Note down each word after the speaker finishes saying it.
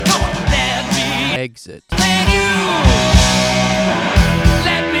Exit. Can you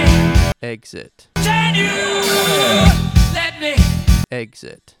let me? Exit. Can you let me?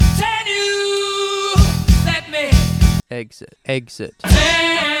 Exit. Can you let me? Exit. Exit. Tech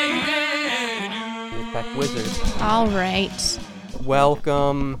Wizard. All right.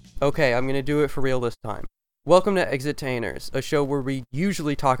 Welcome. Okay, I'm gonna do it for real this time. Welcome to Exitainers, a show where we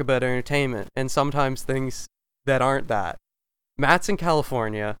usually talk about entertainment, and sometimes things that aren't that. Matt's in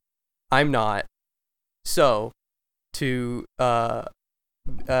California. I'm not. So, to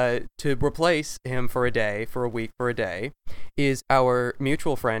replace him for a day, for a week, for a day, is our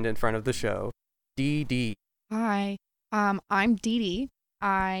mutual friend in front of the show, Dee Dee. Hi. I'm Dee Dee.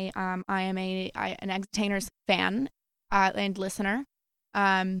 I am an Exitainers fan and listener,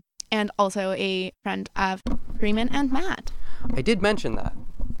 and also a friend of Freeman and Matt. I did mention that.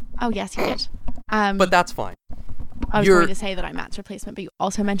 Oh yes, you did. But that's fine. I was going to say that I'm Matt's replacement, but you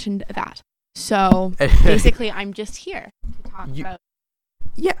also mentioned that. So basically, I'm just here to talk about.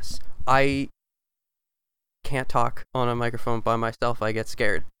 Yes, I can't talk on a microphone by myself. I get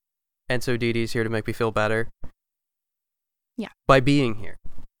scared, and so Dee Dee's here to make me feel better. Yeah. By being here.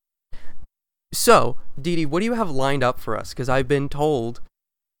 So, Dee Dee, what do you have lined up for us? Because I've been told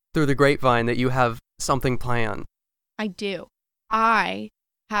through the grapevine that you have something planned. I do. I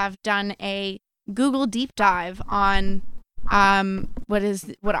have done a Google deep dive on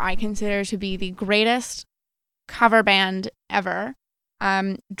what I consider to be the greatest cover band ever,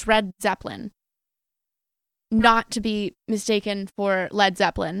 Dread Zeppelin. Not to be mistaken for Led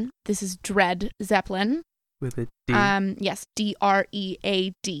Zeppelin. This is Dread Zeppelin. With a D? Yes,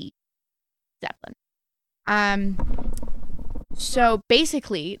 D-R-E-A-D. Zeppelin. So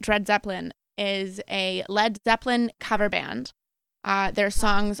basically, Dread Zeppelin is a Led Zeppelin cover band. Their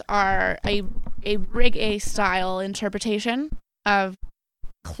songs are a reggae style interpretation of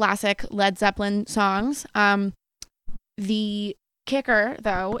classic Led Zeppelin songs. The kicker,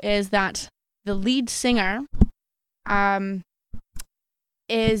 though, is that the lead singer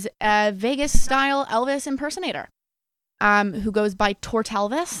is a Vegas style Elvis impersonator who goes by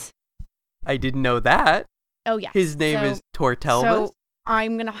Tortelvis. I didn't know that. Oh, yeah. His name is Tortelvis? So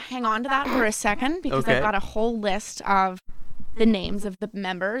I'm going to hang on to that for a second because I've got a whole list of the names of the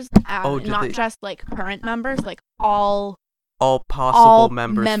members. Not just like current members, like all possible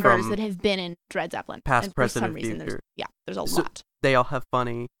members from that have been in Dread Zeppelin. Past, and present, for some and reason, future. there's a lot. They all have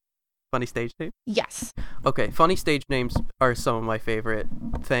funny stage names? Yes. Okay, funny stage names are some of my favorite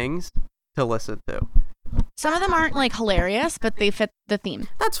things to listen to. Some of them aren't like hilarious, but they fit the theme.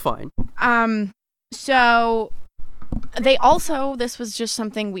 That's fine. So they also, this was just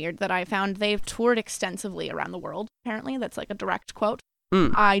something weird that I found. They've toured extensively around the world, apparently. That's like a direct quote.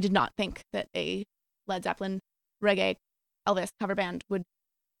 I did not think that a Led Zeppelin reggae Elvis cover band would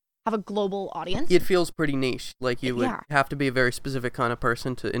have a global audience. It feels pretty niche. Like you would have to be a very specific kind of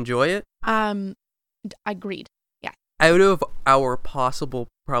person to enjoy it. Agreed. Yeah. Out of our possible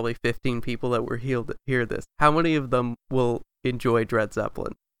probably 15 people that were hear this, how many of them will enjoy Dread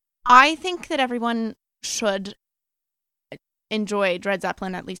Zeppelin? I think that everyone should enjoy Dread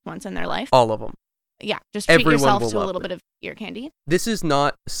Zeppelin at least once in their life. All of them. Yeah, just treat Everyone yourself will to a love little it. bit of ear candy. This is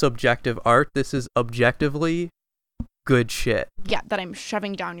not subjective art. This is objectively good shit. Yeah, that I'm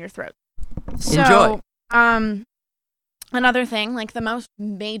shoving down your throat. Enjoy. So, another thing, like the most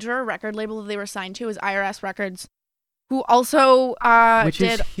major record label that they were signed to is IRS Records, who also which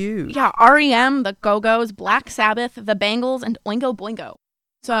did is huge. Yeah, REM, the Go-Go's, Black Sabbath, the Bangles, and Oingo Boingo.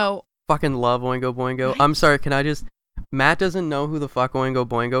 So fucking love Oingo Boingo. Right? I'm sorry, can I just... Matt doesn't know who the fuck Oingo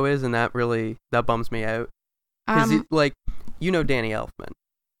Boingo is, and that bums me out. Because, you know Danny Elfman.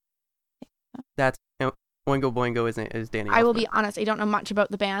 That's... Oingo Boingo is Danny Elfman. I will be honest, I don't know much about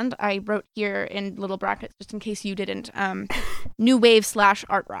the band. I wrote here in little brackets, just in case you didn't, new wave /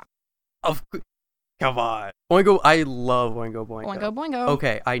 art rock. Come on. I love Oingo Boingo. Oingo Boingo.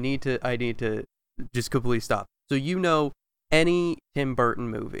 Okay, I need to just completely stop. So you know any Tim Burton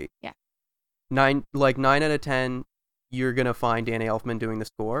movie. Yeah. 9 out of 10, you're going to find Danny Elfman doing the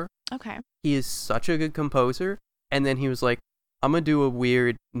score. Okay. He is such a good composer. And then he was like, I'm going to do a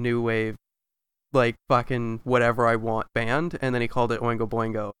weird new wave, like fucking whatever I want band. And then he called it Oingo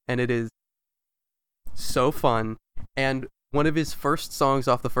Boingo. And it is so fun. And one of his first songs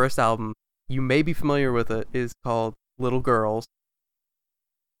off the first album, you may be familiar with it, is called Little Girls.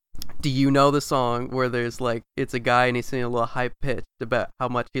 Do you know the song where there's like, it's a guy and he's singing a little high pitched about how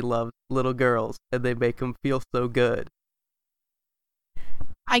much he loves little girls and they make him feel so good?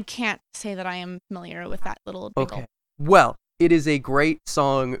 I can't say that I am familiar with that little jingle. Okay. Well, it is a great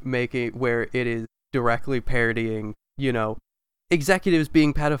song making where it is directly parodying, executives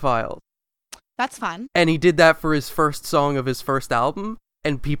being pedophiles. That's fun. And he did that for his first song of his first album,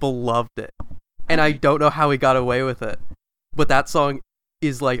 and people loved it. And I don't know how he got away with it. But that song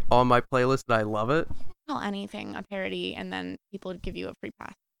is like on my playlist and I love it. Call anything a parody and then people would give you a free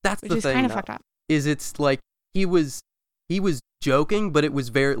pass. That's which the is thing. kind of though, fucked up. Is it's like he was joking, but it was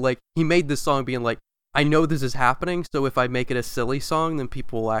very like he made this song being like, I know this is happening, so if I make it a silly song, then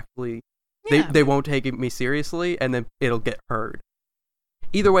people will actually they won't take me seriously, and then it'll get heard.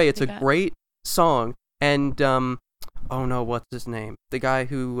 Either way, it's a great song, and oh no, what's his name? The guy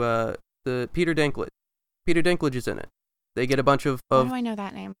who the Peter Dinklage. Peter Dinklage is in it. They get a bunch of. How do I know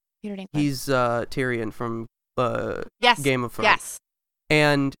that name? Peter Dinklage. He's Tyrion from Game of Thrones. Yes.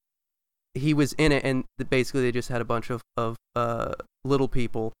 And he was in it, and basically they just had a bunch of little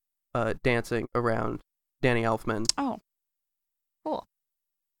people dancing around Danny Elfman. Oh, cool.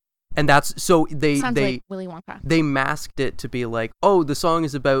 And that's so Sounds like Willy Wonka. They masked it to be like, oh, the song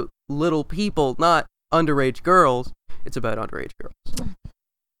is about little people, not underage girls. It's about underage girls.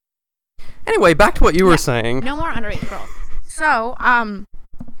 Anyway, back to what you were saying. No more underage girls. So,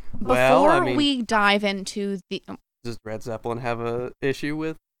 before we dive into the... Does Dread Zeppelin have a issue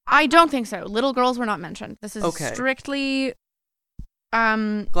with? I don't think so. Little girls were not mentioned. This is strictly...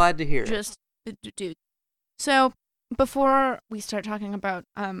 Glad to hear just dude. So, before we start talking about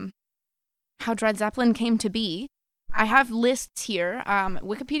how Dread Zeppelin came to be, I have lists here.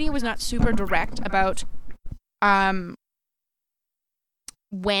 Wikipedia was not super direct about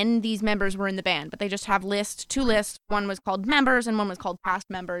when these members were in the band, but they just have two lists. One was called members and one was called past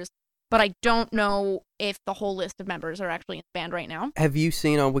members. But I don't know if the whole list of members are actually in the band right now. Have you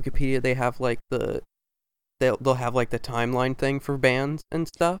seen on Wikipedia they have like they'll have like the timeline thing for bands and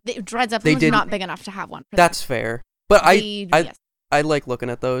stuff? Dread Zeppelin was not big enough to have one. That's fair. But I like looking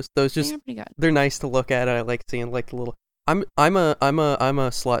at those. Those just pretty good. They're nice to look at. And I like seeing like the little. I'm a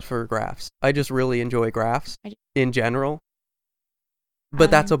slut for graphs. I just really enjoy graphs in general. But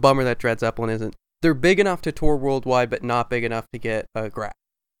that's a bummer that Dread Zeppelin isn't. They're big enough to tour worldwide, but not big enough to get a graph.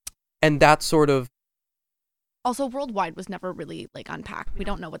 And that's sort of... Also, worldwide was never really, like, unpacked. We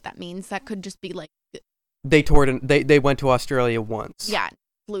don't know what that means. That could just be, like... They toured, they went to Australia once. Yeah,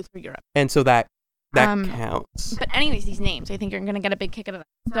 flew through Europe. And so that counts. But anyways, these names, I think you're going to get a big kick out of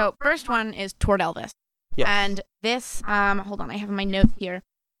them. So, first one is Toured Elvis. Yes. And this, hold on, I have my notes here.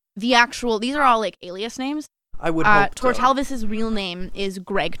 These are all, like, alias names. I would hope so. Tortelvis's real name is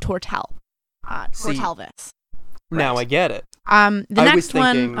Greg Tortel. Tortelvis. Now I get it. The next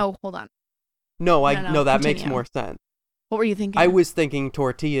one... Oh, hold on. No, that makes more sense. What were you thinking? I was thinking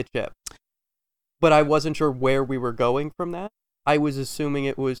tortilla chip. But I wasn't sure where we were going from that. I was assuming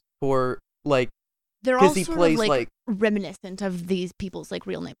it was for, like... They're all sort of, like, reminiscent of these people's, like,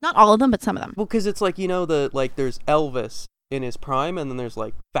 real names. Not all of them, but some of them. Well, because it's like, there's Elvis in his prime, and then there's,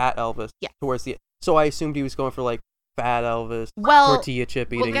 like, Fat Elvis towards the... So I assumed he was going for, like, Fat Elvis, tortilla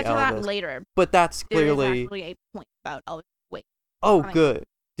chip eating Elvis. We'll get to that later. But that's clearly... There is actually a point about Elvis' weight. Oh, good.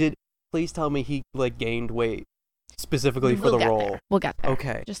 Please tell me he, like, gained weight specifically for the role. We'll get there.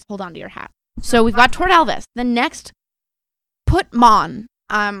 Okay. Just hold on to your hat. So we've got Toured Elvis. The next, put Mon.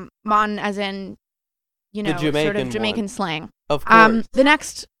 Mon as in, the Jamaican sort of Jamaican slang. Of course. The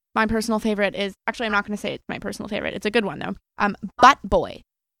next, my personal favorite is... Actually, I'm not going to say it's my personal favorite. It's a good one, though. Butt Boy.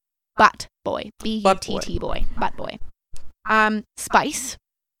 Butt Boy. B-U-T-T boy. Butt Boy. Spice.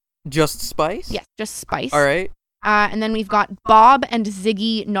 Just Spice? Yes, just Spice. All right. And then we've got Bob and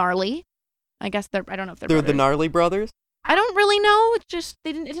Ziggy Gnarly. I guess I don't know if they're brothers. The Gnarly Brothers? I don't really know. It's just,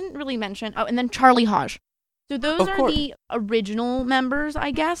 it didn't really mention. Oh, and then Charlie Hodge. So those are the original members, I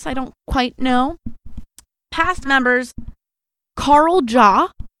guess. I don't quite know. Past members, Carl Ja,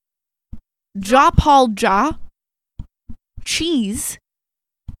 Paul Ja, Cheese.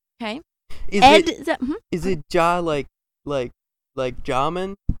 Okay. Is it Ja like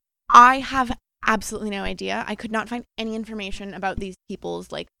Jamin? I have absolutely no idea. I could not find any information about these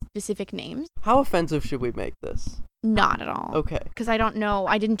people's, like, specific names. How offensive should we make this? Not at all. Okay. Because I don't know.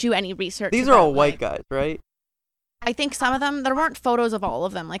 I didn't do any research. These are all white guys, right? I think some of them, there weren't photos of all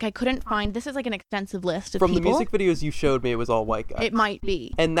of them. Like, I couldn't find, this is like an extensive list of people. From the music videos you showed me, it was all white guys. It might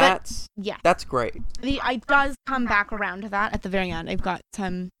be. And that's great. It does come back around to that at the very end. I've got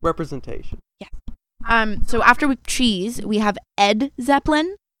some... representation. Yes. So after Cheese, we have Ed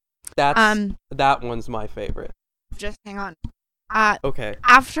Zeppelin. That one's my favorite. Just hang on. Okay.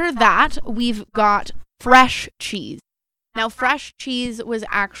 After that, we've got Fresh Cheese. Now, Fresh Cheese was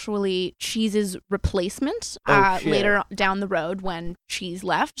actually Cheese's replacement later down the road when Cheese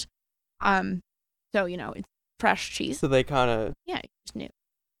left. So, it's Fresh Cheese. So they kind of... Yeah, you just knew.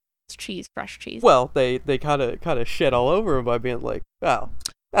 It's Cheese, Fresh Cheese. Well, they kind of shit all over him by being like, well,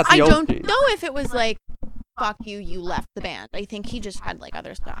 That's I the don't OG. know if it was like, fuck you, you left the band. I think he just had like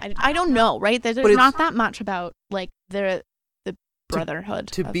other stuff. I don't know, right? There's But not that much about like the brotherhood.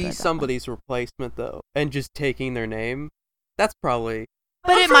 To of be Dread Zeppelin. somebody's replacement, though, and just taking their name, that's probably...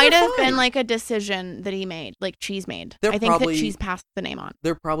 But I'm it might fine. have been like a decision that he made, like Cheese made. They're I think probably- that Cheese passed the name on.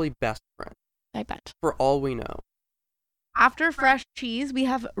 They're probably best friends, I bet. for all we know. After Fresh Cheese, we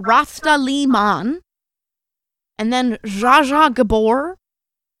have Rasta Lee Man, and then Jaja Gabor,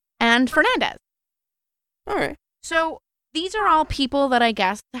 and Fernandez. All right. So these are all people that I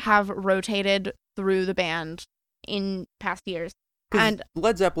guess have rotated through the band in past years. 'Cause And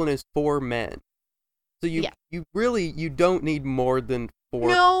Led Zeppelin is 4 men. So you don't need more than 4.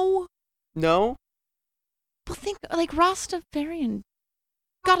 no, No? well, think like Rastafarian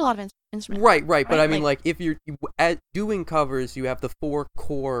got a lot of instruments. Right. But Right, I mean, like- like if you're doing covers, you have the 4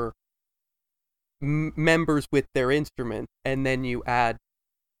 core members with their instruments, and then you add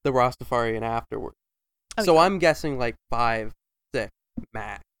the Rastafarian afterwards. Oh, So yeah. I'm guessing like 5, 6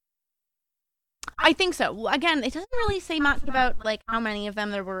 max. I think so. Well, again, it doesn't really say much about like how many of them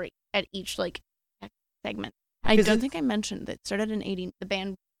there were at each like segment. I 'Cause don't it's- think I mentioned that it started in 80. The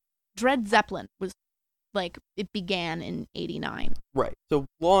band Dread Zeppelin was like it began in 89. Right. So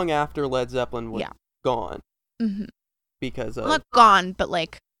long after Led Zeppelin was Yeah. gone Mm-hmm. because of... Well, not gone, but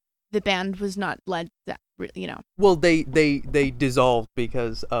like the band was not Led Zeppelin. You know. Well, they dissolved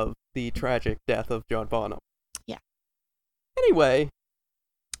because of the tragic death of John Bonham. Yeah. Anyway,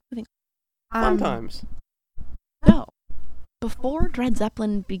 fun Um, times. So, before Dread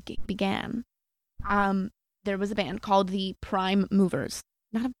Zeppelin began, there was a band called the Prime Movers.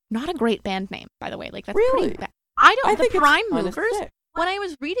 Not a great band name, by the way. Like that's Really? pretty bad. I don't. I The think it's Prime kinda Movers. sick. When I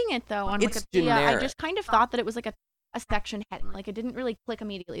was reading it though on It's Wikipedia, I generic. just kind of thought that it was like a section heading. Like it didn't really click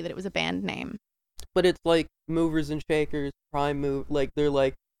immediately that it was a band name. But it's like movers and shakers, prime move. Like they're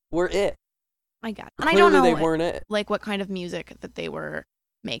like, we're it. I got, and I Clearly don't know they weren't it. like what kind of music that they were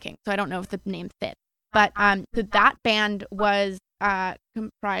making, so I don't know if the name fit. But so that band was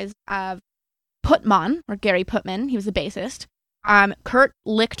comprised of Putman, or Gary Putman, he was the bassist. Kurt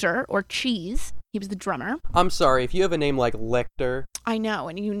Lichter, or Cheese, he was the drummer. I'm sorry, if you have a name like Lecter, I know,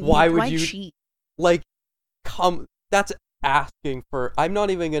 and Why would you- Cheese? like, that's asking for. I'm not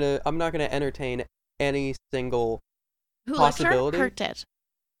gonna entertain any single Who possibility? Lichter? Kurt did.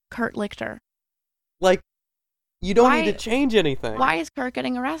 Kurt Lichter. like. You don't Why- need to change anything. Why is Kurt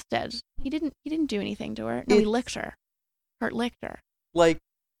getting arrested? He didn't do anything to her. No, he It's- licked her. Kurt licked her. Like,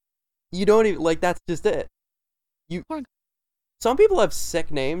 you don't even like. That's just it. Poor- Some people have sick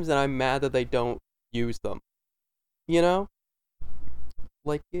names, and I'm mad that they don't use them. You know,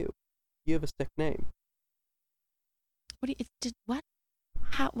 like you have a sick name. What do you, did what?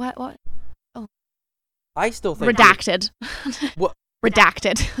 How what? I still think Redacted. What?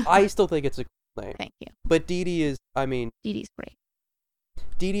 Redacted. I still think it's a cool name. Thank you. But Dee Dee is. I mean, Dee Dee's great.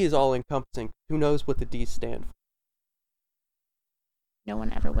 Dee Dee is all encompassing. Who knows what the D's stand for? No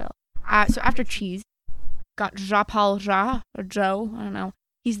one ever will. So after Cheese, got Ja-Paul Ja, or Joe, I don't know.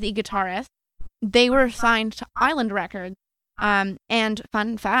 He's the guitarist. They were signed to Island Records. And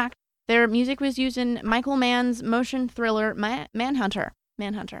fun fact, their music was used in Michael Mann's motion thriller Manhunter.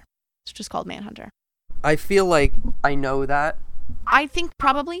 It's just called Manhunter. I feel like I know that. I think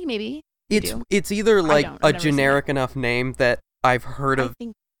probably, maybe. do. It's either like don't. I've a never seen generic enough name that I've heard I of.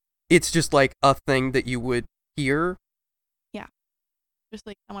 think It's just like a thing that you would hear. just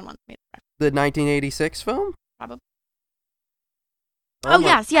like someone once made it. The 1986 film. Probably. Oh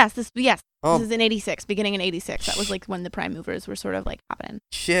my- Yes. This Oh is in 86, beginning in 86. That was like when the Prime Movers were sort of like happening.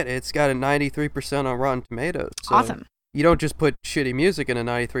 shit! It's got a 93% on Rotten Tomatoes. So Awesome. You don't just put shitty music in a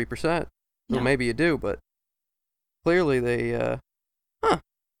 93%. Well, No. maybe you do, but clearly they.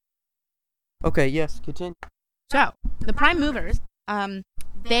 Okay. Yes. Continue. So the Prime Movers,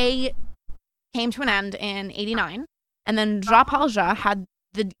 they came to an end in 89, and then Ja-Paul Ja had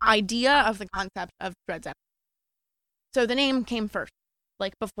the idea of the concept of Dread Zeppelin. So the name came first,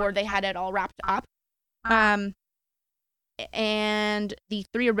 like before they had it all wrapped up. And the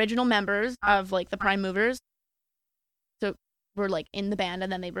 3 original members of like the Prime Movers, so were like in the band,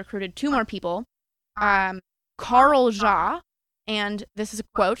 and then they recruited 2 more people. Carl Ja, and this is a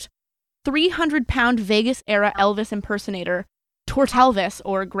quote, 300-pound Vegas-era Elvis impersonator, Tortelvis,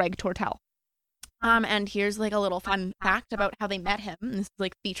 or Greg Tortel. And here's like a little fun fact about how they met him. This is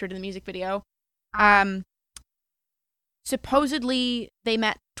like featured in the music video. Supposedly they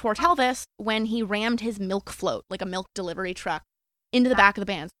met Tortelvis when he rammed his milk float, like a milk delivery truck, into the back of the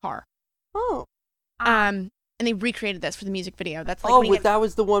band's car. Oh. And they recreated this for the music video. That's like when he gets, that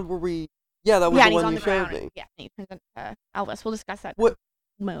was the one where we. Yeah, that was yeah, the and he's one on you the showed ground. me. Yeah, and he turns into Elvis. We'll discuss that. What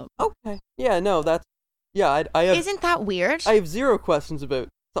move. Okay. Yeah, no, that's... Yeah, I have... Isn't that weird? I have zero questions about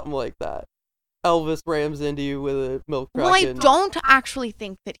something like that. Elvis rams into you with a milk truck. Well, I don't actually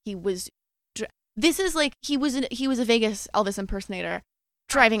think that he was... This is like, he was a Vegas Elvis impersonator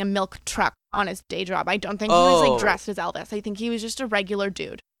driving a milk truck on his day job. I don't think he was, like, dressed as Elvis. I think he was just a regular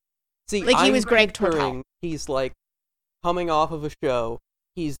dude. See, like, he I'm was Greg picturing Tortel. He's, like, coming off of a show,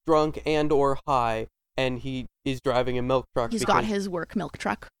 he's drunk and or high, and he is driving a milk truck. He's got his work milk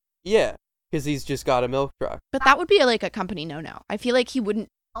truck. Yeah, because he's just got a milk truck. But that would be, like, a company no-no. I feel like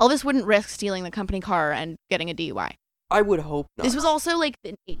Elvis wouldn't risk stealing the company car and getting a DUI. I would hope not. This was also, like,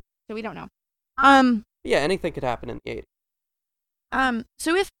 the 80s, so we don't know. Yeah, anything could happen in the 80s.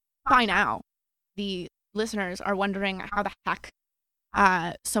 So if by now the listeners are wondering how the heck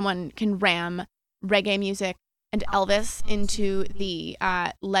someone can ram reggae music and Elvis into the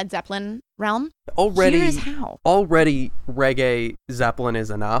Led Zeppelin realm, here's how. Already reggae Zeppelin is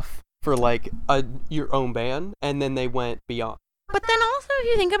enough for, like, your own band, and then they went beyond. But then also, if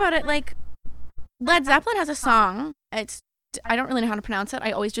you think about it, like, Led Zeppelin has a song, I don't really know how to pronounce it.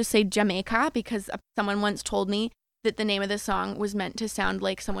 I always just say Jamaica because someone once told me that the name of this song was meant to sound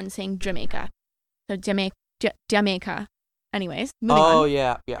like someone saying Jamaica. So Jamaica. Anyways, moving on. Oh,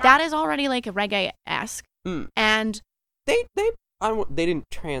 yeah. That is already like a reggae-esque. And they didn't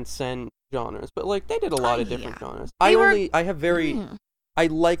transcend genres, but, like, they did a lot of different genres. I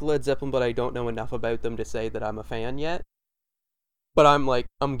like Led Zeppelin, but I don't know enough about them to say that I'm a fan yet. But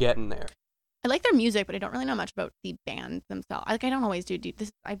I'm getting there. I like their music, but I don't really know much about the band themselves. I don't always do this.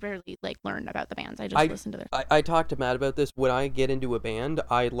 I rarely, like, learn about the bands. I just listen to their... I talked to Matt about this. When I get into a band,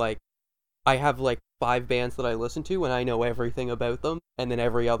 I have, like, 5 bands that I listen to, and I know everything about them, and then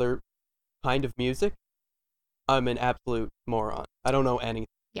every other kind of music, I'm an absolute moron. I don't know anything.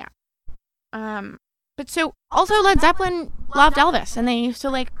 Yeah. But so, also Led Zeppelin loved Elvis, and they used to,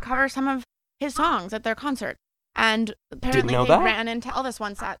 like, cover some of his songs at their concerts. And apparently they ran into Elvis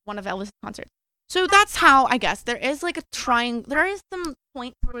once at one of Elvis' concerts. So that's how, I guess, there is, like, there is some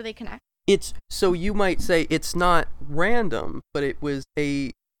points where they connect. So you might say it's not random, but it was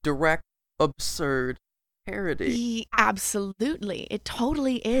a direct, absurd parody. Absolutely. It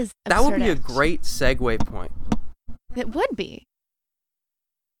totally is absurd. That would be a great segue point. It would be.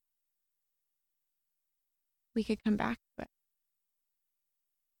 We could come back to it.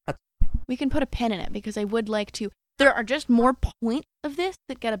 We can put a pin in it because I would like to. There are just more points of this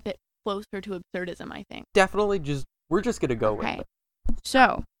that get a bit closer to absurdism, I think. Definitely, we're just gonna go with it.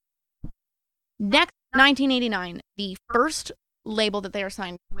 So, next 1989, the first label that they are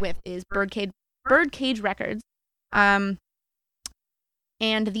signed with is Birdcage Records, and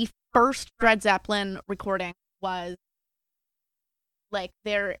the first Dread Zeppelin recording was like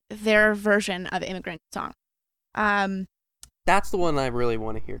their version of Immigrant Song. That's the one I really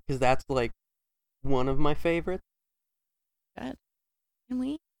want to hear, because that's, like, one of my favorites. Good. Can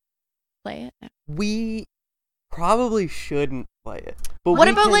we play it? We probably shouldn't play it. But what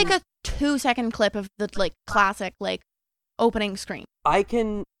about, like, a 2-second clip of the, like, classic, like, opening scream? I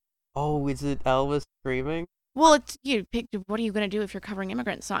can... Oh, is it Elvis screaming? Well, it's... What are you going to do if you're covering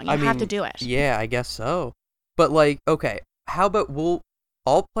Immigrant Song? You have to do it. Yeah, I guess so. But, like, okay, how about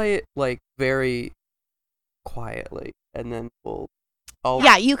I'll play it, like, very quietly. And then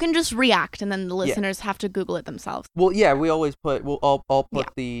yeah, you can just react, and then the listeners have to Google it themselves. Well, yeah, we always put. I'll put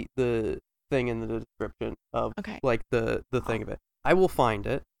the thing in the description of like the thing of it. I will find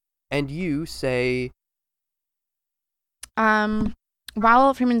it, and you say. While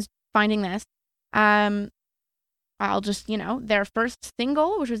Freeman's finding this, I'll just their first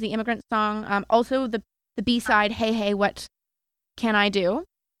single, which was the Immigrant Song. Also the B-side, Hey Hey What Can I Do?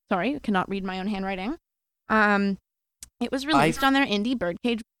 Sorry, I cannot read my own handwriting. It was released on their indie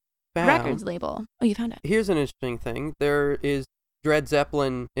Birdcage Records label. Oh, you found it. Here's an interesting thing. There is Dread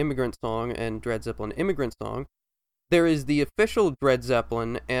Zeppelin Immigrant Song and Dread Zeppelin Immigrant Song. There is the official Dread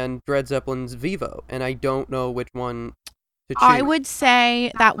Zeppelin and Dread Zeppelin's Vivo, and I don't know which one to choose. I would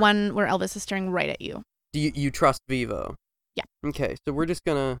say that one where Elvis is staring right at you. Do you trust Vivo? Yeah. Okay, so we're just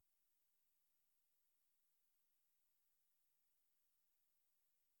gonna...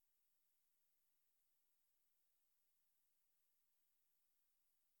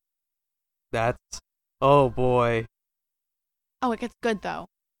 Oh boy. Oh, it gets good though.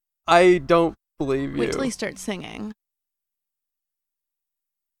 I don't believe you. Wait till he starts singing.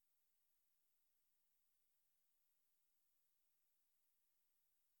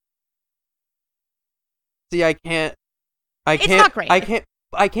 See, I can't. It's not great.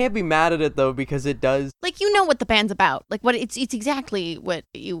 I can't be mad at it though, because it does. Like, you know what the band's about. Like, what it's exactly what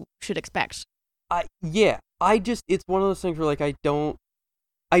you should expect. Yeah. It's one of those things where, like, I don't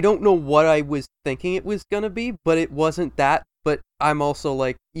I don't know what I was thinking it was gonna be, but it wasn't that. But I'm also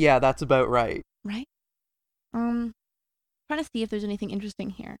like, yeah, that's about right. Right? Trying to see if there's anything interesting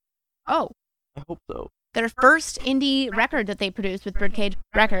here. Oh, I hope so. their first indie record that they produced with Birdcage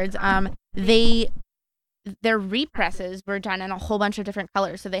Records, their represses were done in a whole bunch of different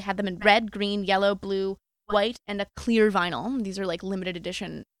colors. So they had them in red, green, yellow, blue, white, and a clear vinyl. These are like limited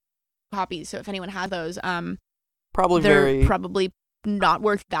edition copies. So if anyone had those, Probably they're very probably not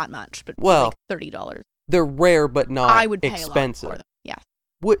worth that much, but well, like $30. they're rare but not I would pay expensive. a lot for them. Yes.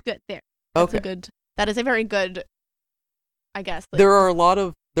 What? Good. There. That's Okay. That is a very good, I guess. Like, There are a lot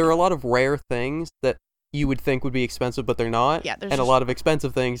of rare things that you would think would be expensive, but they're not. Yeah, there's and a just- lot of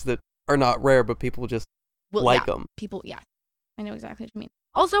expensive things that are not rare, but people just like yeah, them. people, yeah. I know exactly what you mean.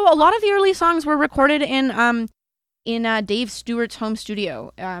 Also, a lot of the early songs were recorded in Dave Stewart's home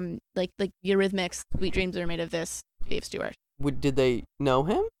studio. Like the Eurythmics, Sweet Dreams Are Made of This, Dave Stewart. Did they know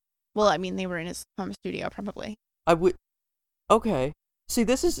him? Well, I mean, they were in his home studio, probably. I would. Okay. See,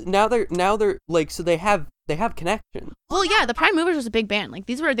 this is now they're like, so they have connections. Well, yeah, the Prime Movers was a big band. Like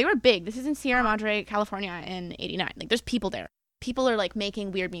they were big. This is in Sierra Madre, California, in '89. Like, there's people there. People are like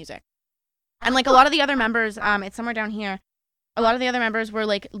making weird music, and like a lot of the other members, it's somewhere down here. A lot of the other members were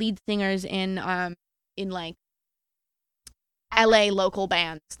like lead singers in like LA local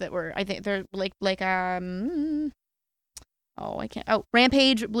bands that were, I think they're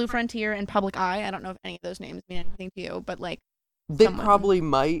Rampage, Blue Frontier, and Public Eye. I don't know if any of those names mean anything to you, but like They someone- probably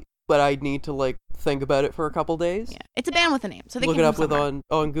might, but I'd need to like think about it for a couple days. yeah, it's a band with a name, so they Look came it up from with somewhere.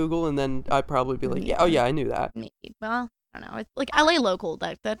 on Google, and then I'd probably be like, yeah, oh yeah, I knew that. Maybe. Well, I don't know. It's like LA local.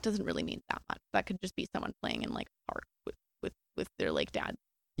 That doesn't really mean that much. That could just be someone playing in like a park with their like dad.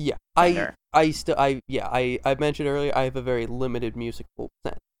 Yeah, Better. I mentioned earlier I have a very limited musical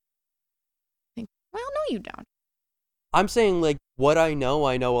sense. Well, no, you don't. I'm saying like what I know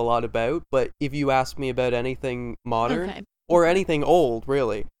a lot about, but if you ask me about anything modern Okay. or anything old,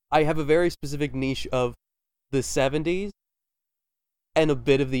 really, I have a very specific niche of the 70s and a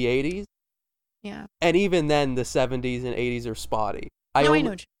bit of the 80s. Yeah. And even then, the 70s and 80s are spotty. I know what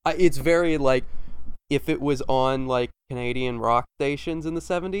you It's very like, if it was on like Canadian rock stations in the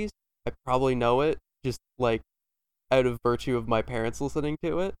 70s, I probably know it, just like out of virtue of my parents listening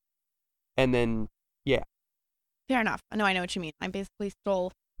to it. And then, yeah. Fair enough. I know what you mean. I basically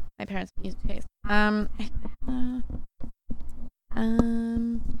stole my parents' music taste.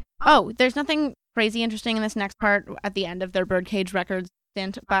 Oh, there's nothing crazy interesting in this next part at the end of their Birdcage Records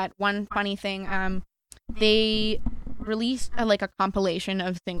stint, but one funny thing, they released a compilation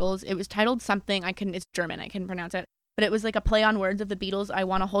of singles. It was titled something, it's German, I couldn't pronounce it, but it was like a play on words of the Beatles' I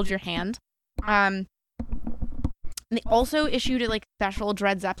Wanna Hold Your Hand. And they also issued a special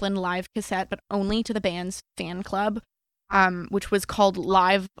Dread Zeppelin live cassette, but only to the band's fan club, which was called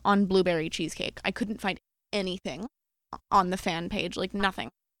Live on Blueberry Cheesecake. I couldn't find anything on the fan page, nothing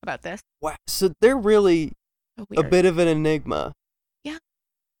about this. Wow. So they're really So a weird. bit of an enigma.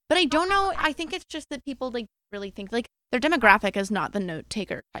 But I don't know. I think it's just that people really think their demographic is not the note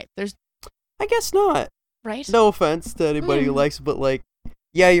taker type. There's I guess not. right. No offense to anybody who Mm. likes it, but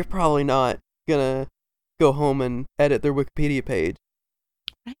yeah, you're probably not gonna go home and edit their Wikipedia page.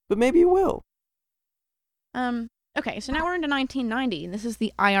 Right. But maybe you will. Okay, so now we're into 1990, and this is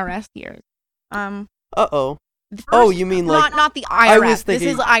the IRS years. Uh-oh. The Oh, first- you mean, not the IRS. I was This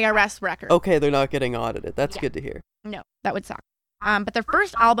thinking- is IRS record. Okay, they're not getting audited. That's Yeah. good to hear. No, that would suck. But their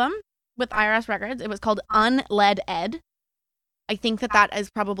first album with IRS Records, it was called Unled Ed. I think that is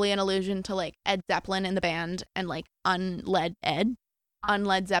probably an allusion to Ed Zeppelin in the band and Unled Ed,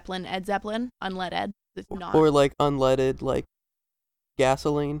 Unled Zeppelin, Ed Zeppelin, Unled Ed. It's not. Or unleaded,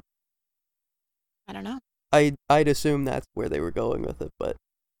 gasoline. I don't know. I'd assume that's where they were going with it, but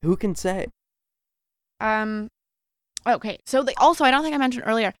who can say? Okay, so they also, I don't think I mentioned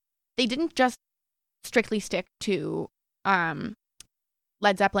earlier, they didn't just strictly stick to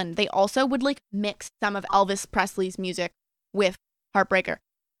Led Zeppelin. They also would mix some of Elvis Presley's music with Heartbreaker.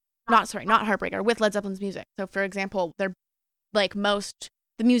 Not Heartbreaker, with Led Zeppelin's music. So for example, they're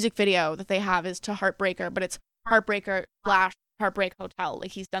the music video that they have is to Heartbreaker, but it's Heartbreaker / Heartbreak Hotel.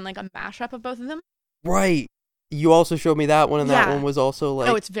 He's done a mashup of both of them. Right. You also showed me that one, and that Yeah. one was also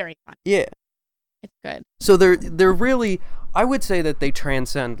Oh, it's very fun. yeah. It's good. So they're really, I would say that they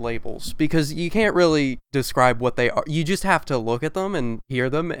transcend labels, because you can't really describe what they are. You just have to look at them and hear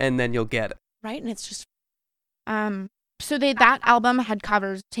them, and then you'll get it. Right? And it's just so that album had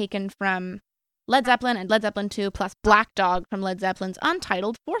covers taken from Led Zeppelin and Led Zeppelin 2 plus Black Dog from Led Zeppelin's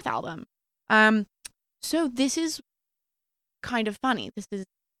untitled fourth album. So this is kind of funny. This is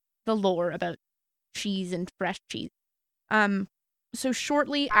the lore about cheese and fresh cheese. So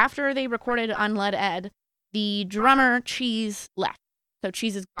shortly after they recorded Unled Ed, the drummer Cheese left. So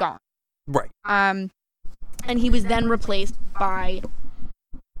Cheese is gone. Right. And he was then replaced by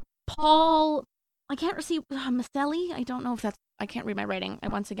Paul. I can't see Maselli. I don't know if that's. I can't read my writing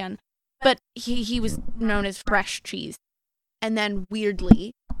once again. But he was known as Fresh Cheese. And then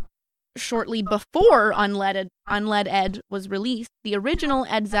weirdly, shortly before Unled Ed was released, the original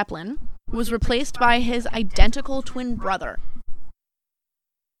Ed Zeppelin was replaced by his identical twin brother.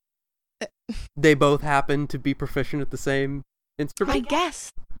 They both happen to be proficient at the same instrument? I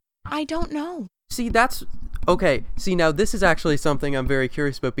guess. I don't know. See, that's... Okay, see, now this is actually something I'm very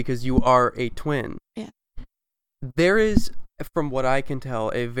curious about because you are a twin. Yeah. There is, from what I can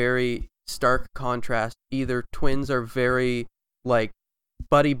tell, a very stark contrast. Either twins are very, like,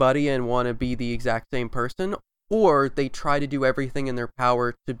 buddy-buddy and want to be the exact same person, or they try to do everything in their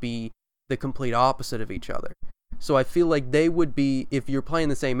power to be the complete opposite of each other. So I feel like they would be, if you're playing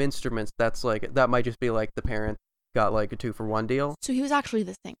the same instruments, that might just be like the parent got like a 2-for-1 deal. So he was actually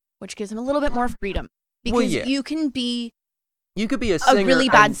the singer, which gives him a little bit more freedom. Because Well, yeah. you can be You could be a singer really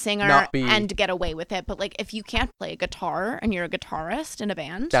bad and singer not be... and get away with it. But like if you can't play guitar and you're a guitarist in a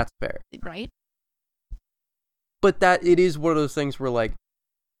band, That's fair. right? But that it is one of those things where, like,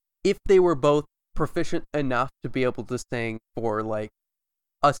 if they were both proficient enough to be able to sing for, like,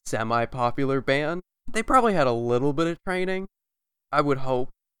 a semi-popular band, they probably had a little bit of training, I would hope.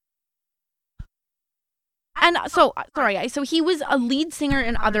 And so, sorry, so he was a lead singer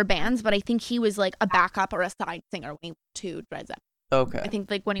in other bands, but I think he was like a backup or a side singer when he went to Dread Zeppelin. Okay. I think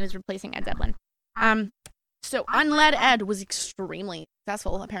like when he was replacing Ed Zeppelin. So Unled Ed was extremely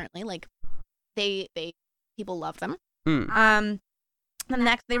successful, apparently. Like they people loved them. Hmm. The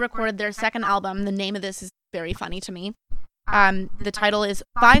next they recorded their second album. The name of this is very funny to me. The title is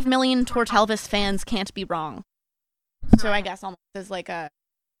 5 Million Tortelvis Fans Can't Be Wrong. So I guess almost as like a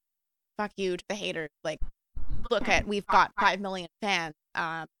fuck you to the haters. Like, look at, we've got 5 million fans.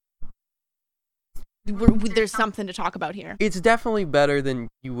 There's something to talk about here. It's definitely better than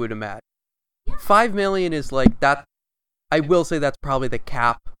you would imagine. 5 million is like that. I will say that's probably the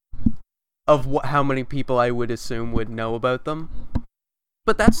cap of how many people I would assume would know about them.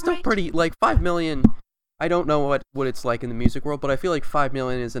 But that's still Right. pretty, like 5 million, I don't know what it's like in the music world, but I feel like 5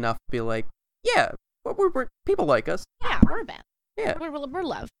 million is enough to be like, yeah, we're people like us. Yeah, we're a band. Yeah. We're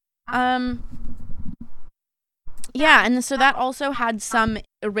love. Yeah, and so that also had some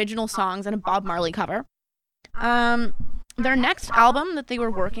original songs and a Bob Marley cover. Their next album that they were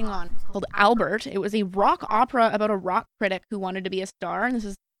working on was called Albert. It was a rock opera about a rock critic who wanted to be a star, and this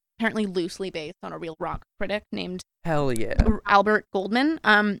is apparently loosely based on a real rock critic named Hell yeah. Albert Goldman,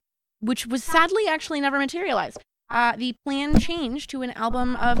 which was sadly actually never materialized. The plan changed to an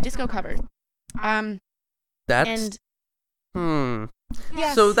album of disco covers. That's... And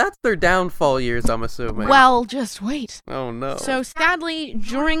yes. So that's their downfall years, I'm assuming. Well, just wait. Oh no. So sadly,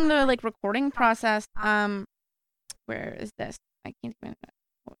 during the like recording process, where is this? I can't even.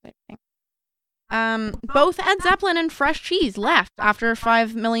 What was I saying? Both Ed Zeppelin and Fresh Cheese left after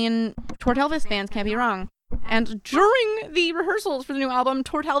 5 million Tortelvis fans can't be wrong. And during the rehearsals for the new album,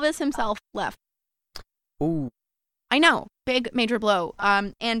 Tortelvis himself left. Ooh. I know, big major blow.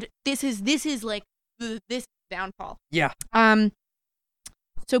 And this is like this downfall. Yeah.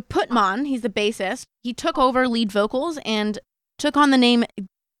 So Putman, he's the bassist. He took over lead vocals and took on the name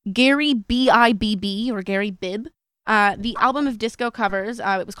Gary Bibb or Gary Bibb. The album of disco covers,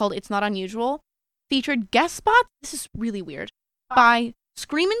 it was called It's Not Unusual, featured guest spots. This is really weird. By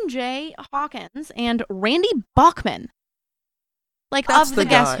Screamin' Jay Hawkins and Randy Bachman. Like That's of the the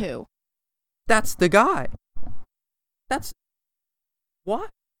Guess guy. Who. That's the guy. That's... What?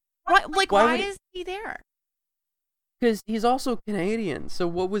 Why is he there? Because he's also Canadian, so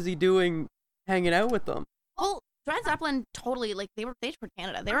what was he doing hanging out with them? Well, Dread Zeppelin totally, like, they toured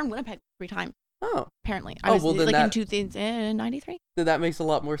Canada. They were in Winnipeg 3 times, Oh, apparently. Oh, well, then like that- in 1993. then that makes a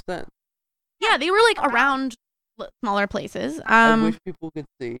lot more sense. Yeah, they were like around smaller places. I wish people could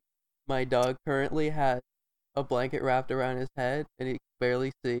see. My dog currently has a blanket wrapped around his head, and he can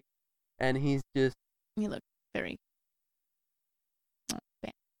barely see, and he's just... He looked very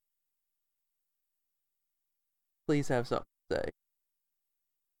bad. Please have something to say.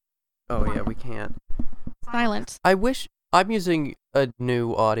 Oh yeah, we can't. Silent. I wish... I'm using a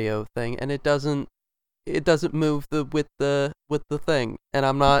new audio thing, and it doesn't move with the thing, and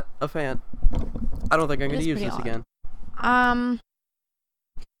I'm not a fan. I don't think I'm It going is to use pretty this odd. again.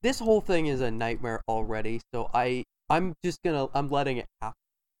 This whole thing is a nightmare already, so I'm letting it happen.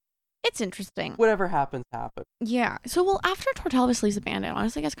 It's interesting. Whatever happens, happens. Yeah. So, well, after Tortelvis leaves the band, I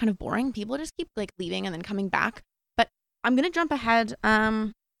honestly guess kind of boring. People just keep like leaving and then coming back. But I'm gonna jump ahead.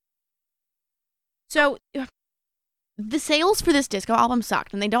 So the sales for this disco album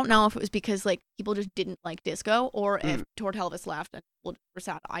sucked, and they don't know if it was because like people just didn't like disco or if Tord Helvis left and people were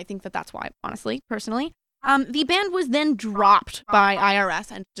sad. I think that that's why, honestly, personally. The band was then dropped by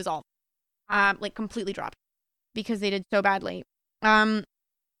IRS and dissolved, like completely dropped because they did so badly.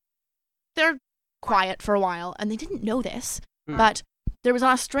 They're quiet for a while, and they didn't know this, but there was an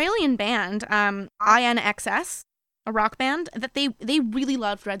Australian band, INXS, a rock band that they really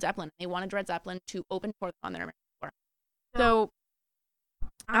loved Dread Zeppelin. They wanted Dread Zeppelin to open for them on their American tour. So,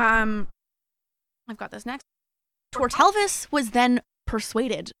 I've got this next. Tord Helvis was then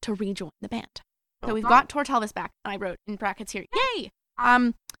persuaded to rejoin the band. So we've got Tord Helvis back. I wrote in brackets here, yay!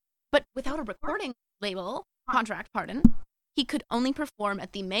 But without a recording contract, he could only perform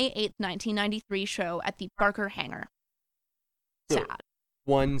at the May 8th, 1993 show at the Barker Hangar. Sad. So,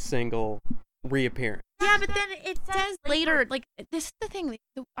 one single reappearance. Yeah, but then it says later, like, this is the thing,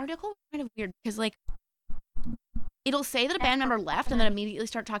 the article was kind of weird, because, like, it'll say that a band member left, and then immediately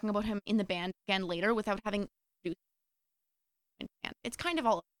start talking about him in the band again later without having introduced him. It's kind of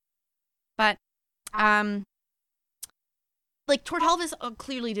all, but, like, Tord Helvis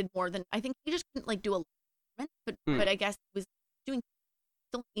clearly did more than, I think he just couldn't, like, do a but I guess he was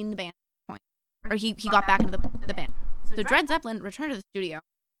still in the band at the point, or he got back into the band. So Dread Zeppelin returned to the studio,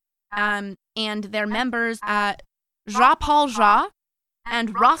 and their members, Jean-Paul Jarre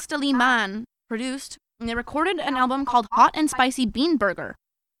and Rostali Man, produced, and they recorded an album called Hot and Spicy Bean Burger.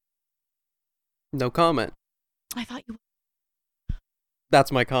 No comment. I thought you.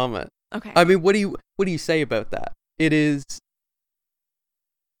 That's my comment. Okay. I mean, what do you say about that? It is.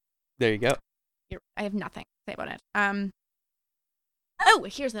 There you go. I have nothing to say about it. Oh,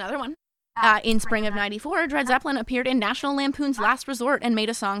 here's another one. In spring of '94, Dread Zeppelin appeared in National Lampoon's Last Resort and made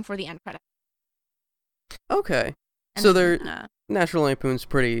a song for the end credits. Okay. And So then, they're National Lampoon's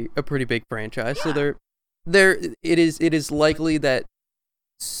a pretty big franchise. Yeah. So it is likely that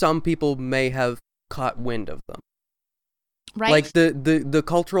some people may have caught wind of them. right? Like the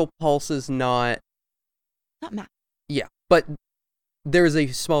cultural pulse is not Not Yeah, but there's a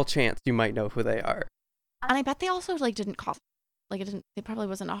small chance you might know who they are. And I bet they also like didn't cost, like it probably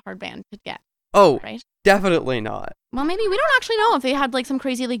wasn't a hard band to get. Oh, right? Definitely not. Well, maybe we don't actually know if they had like some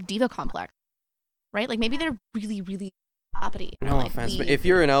crazy like diva complex, right? Like maybe they're really, really uppity. No like, offense, but if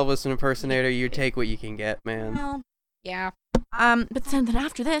you're an Elvis impersonator, you take what you can get, man. Well, yeah. But then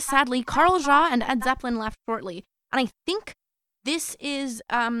after this, sadly, Carl Jarre and Ed Zeppelin left shortly, and I think this is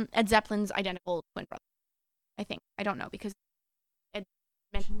Ed Zeppelin's identical twin brother. I think, I don't know, because Ed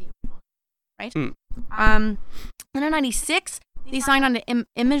mentioned the original, right? And in '96, they signed on to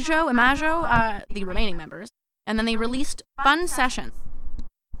Imago, the remaining members, and then they released Fun Sessions.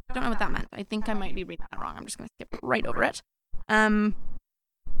 I don't know what that meant. I think I might be reading that wrong. I'm just going to skip right over it.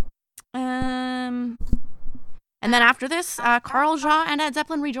 And then after this, Carl Jarre and Ed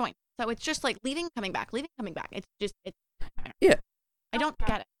Zeppelin rejoined. So it's just like leaving, coming back, leaving, coming back. It's just, yeah. I don't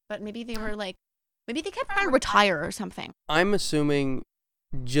get it, but maybe they were like, maybe they kept trying to retire or something. I'm assuming,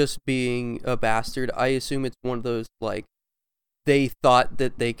 just being a bastard, I assume it's one of those, like, they thought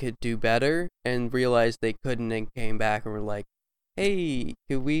that they could do better and realized they couldn't and came back and were like, hey,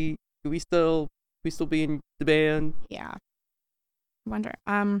 could we still be in the band? Yeah. I wonder.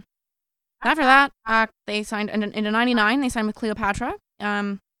 After that, they signed in '99. They signed with Cleopatra.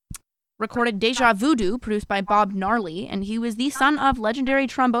 Recorded Deja Voodoo, produced by Bob Gnarly, and he was the son of legendary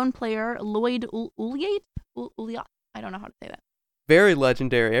trombone player Lloyd Ulliott. I don't know how to say that. Very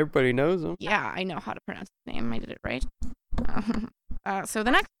legendary. Everybody knows him. Yeah, I know how to pronounce his name. I did it right. So the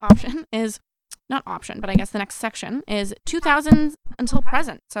next option is not option, but I guess the next section is 2000s until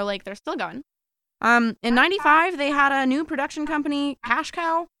present. So like they're still going. In '95, they had a new production company, Cash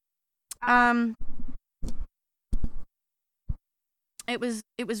Cow. It was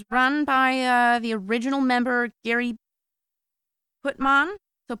run by the original member Gary Putman.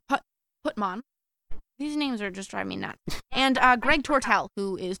 So Putman. These names are just driving me nuts. And Greg Tortel,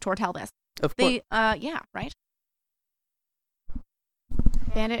 who is Tord Helvis. Of course. Yeah, right.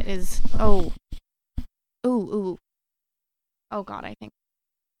 Bandit is oh god, I think.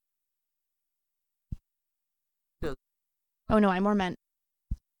 Oh no, I more meant.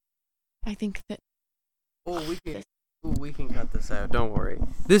 I think that. We can cut this out. Don't worry.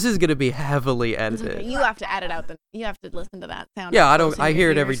 This is gonna be heavily edited. Okay. You have to edit out you have to listen to that sound. Yeah, I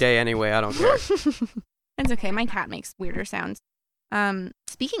hear it every day anyway. I don't care. It's okay. My cat makes weirder sounds.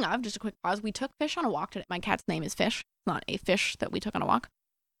 Speaking of, just a quick pause. We took Fish on a walk today. My cat's name is Fish. It's not a fish that we took on a walk.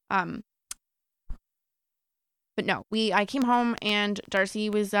 But no, I came home and Darcy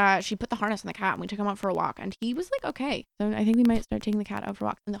was she put the harness on the cat and we took him out for a walk and he was like okay. So I think we might start taking the cat out for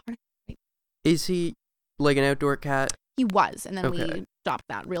walks and the harness. Is he like an outdoor cat? He was, and then Okay. we stopped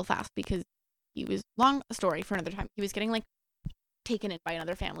that real fast because he was long story for another time. He was getting like taken in by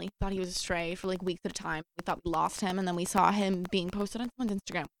another family. Thought he was a stray for like weeks at a time. We thought we lost him, and then we saw him being posted on someone's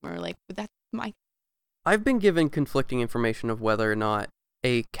Instagram. We were like, "That's my." I've been given conflicting information of whether or not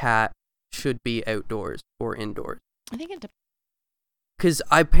a cat should be outdoors or indoors. I think it depends. Because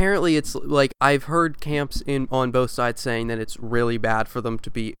apparently it's like I've heard camps on both sides saying that it's really bad for them to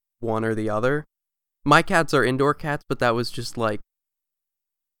be one or the other. My cats are indoor cats, but that was just like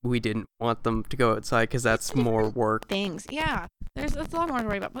we didn't want them to go outside because that's more work. Things, yeah. There's a lot more to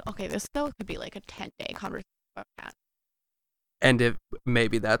worry about. But okay, this still could be like a 10-day conversation about cats. And if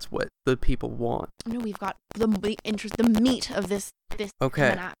maybe that's what the people want. No, we've got the meat of this. Okay.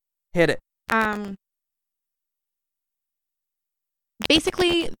 coming up. Hit it.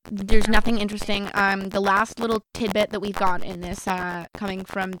 Basically, there's nothing interesting. The last little tidbit that we've got in this, coming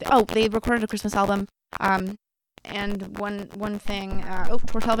from they recorded a Christmas album. And one thing,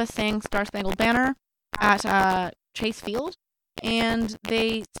 Tortelvis sang Star Spangled Banner at Chase Field, and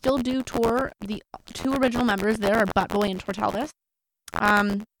they still do tour. The two original members there are Buttboy and Tortelvis.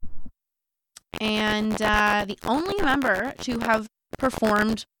 And the only member to have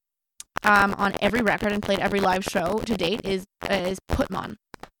performed on every record and played every live show to date is Putman.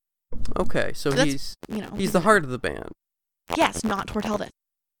 Okay, so he's the heart of the band. Yes, not Tortelvis.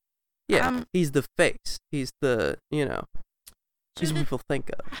 Yeah, he's the face. He's the, he's what people think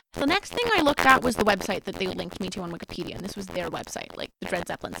of. The next thing I looked at was the website that they linked me to on Wikipedia, and this was their website, like the Dread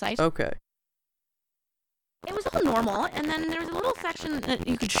Zeppelin site. Okay. It was all normal, and then there was a little section that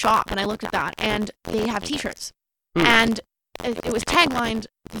you could shop, and I looked at that, and they have t-shirts. And it was taglined,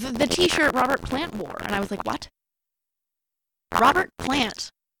 the t-shirt Robert Plant wore, and I was like, what? Robert Plant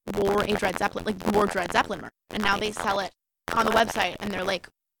wore a Dread Zeppelin, wore Dread Zeppelin merch, and now they sell it on the website, and they're like,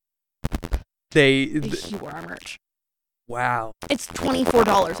 he wore our merch. Wow. It's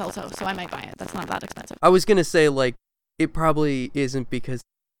 $24 also, so I might buy it. That's not that expensive. I was gonna say, it probably isn't because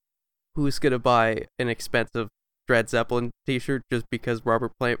who's gonna buy an expensive Dread Zeppelin t-shirt just because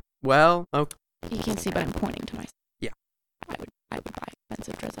Robert Plant, well, okay. You can see, but I'm pointing to myself. Yeah. I would buy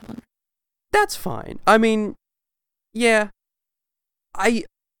expensive Dread Zeppelin merch. That's fine. I mean, yeah.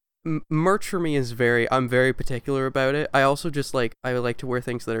 Merch for me is I'm very particular about it. I also just I like to wear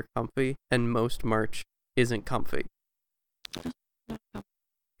things that are comfy, and most merch isn't comfy.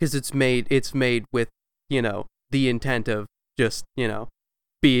 Because it's made with, the intent of just,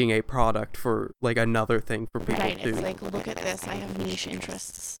 being a product for, another thing for people Right, to do. it's like, look at this, I have niche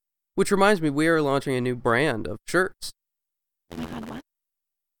interests. Which reminds me, we are launching a new brand of shirts. Oh my god, what?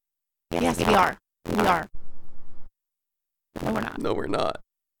 Yes, we are. We are. No, we're not. No, we're not.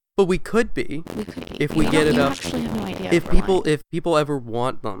 But we could be. We could be. If we get it up. Actually have no idea If people ever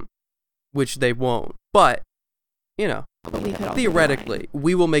want them, which they won't. But, theoretically,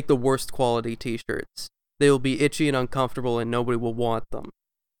 we will make the worst quality t-shirts. They will be itchy and uncomfortable and nobody will want them.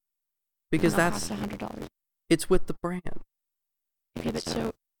 Because that's $100. It's with the brand. Okay, but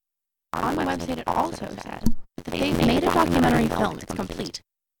so on the website it also said that they've made a documentary film. It's complete.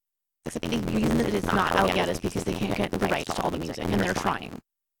 Except the reason that it is not out yet is because they can't get the rights to all the music, and they're trying.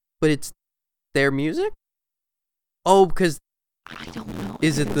 But it's their music? Oh, because I don't know.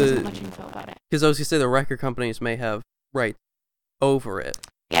 Is it There's the? not much info about it. Because I was gonna say the record companies may have rights over it.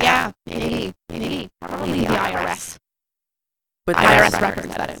 Yeah, maybe probably the IRS. But IRS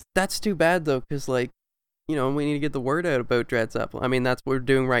records, that is. That's too bad though, because we need to get the word out about Dread Zeppelin. I mean, that's what we're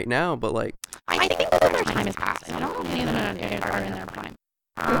doing right now, but I think that their time is past. I don't know if any of them are in their prime.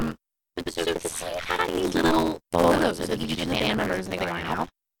 But so the site had these little photos of each of the band members they line up,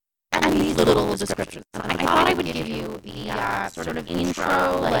 and these little descriptions. And I thought I would give you the sort of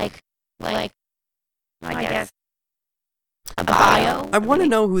intro, like I guess a bio. I want to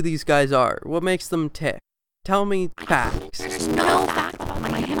know who these guys are. What makes them tick? Tell me facts. There's no facts about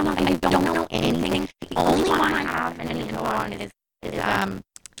my head. I don't know anything. The only one I have any info on is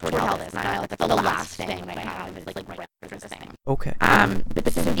Tortelvis. That's the last thing that I have is reference thing. Okay.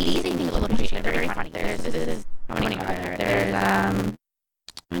 But so these things look they're very funny. There's how many are there? There's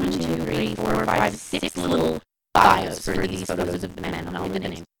 1, 2, 3, 4, 5, 6 little bios for these photos of the men. I'll leave the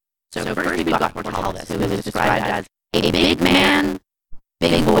names. So first we've got Tortelvis, who is described as a big man,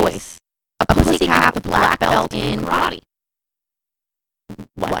 big voice, a pussycat with black belt in karate.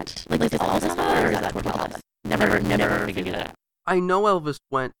 What? Like this all this stuff, or is that Tortelvis? Never figured it out. I know Elvis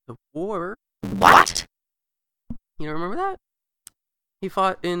went to war. What? You don't remember that? He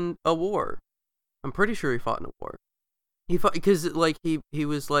fought in a war. I'm pretty sure he fought in a war. He fought because like he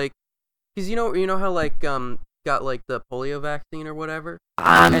was like, because you know how like got like the polio vaccine or whatever,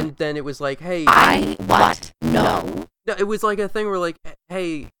 and then it was like, hey, No. No, it was like a thing where like,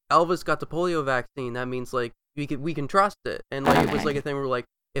 hey, Elvis got the polio vaccine. That means like we can trust it, and like it was like a thing where like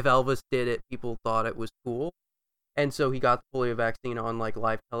if Elvis did it, people thought it was cool, and so he got the polio vaccine on like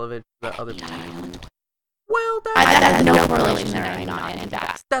live television that other people. Well, That's no correlation there. I'm not in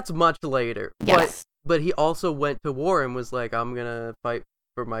that. that's much later. Yes. But he also went to war and was like, I'm gonna fight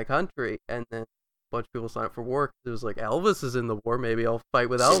for my country, and then a bunch of people signed up for war 'cause it was like, Elvis is in the war, maybe I'll fight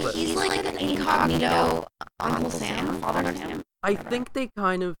with Elvis. He's like an incognito Uncle Sam, Father Sam. I think they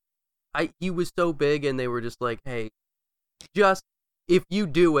kind of, he was so big and they were just like, hey, just, if you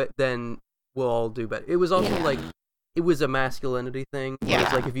do it, then we'll all do better. It was also like, it was a masculinity thing. It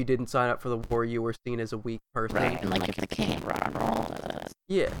was like, if you didn't sign up for the war, you were seen as a weak person. Right, and like if the king of rock and roll does it.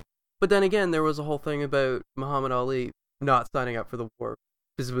 Yeah. But then again, there was a whole thing about Muhammad Ali not signing up for the war.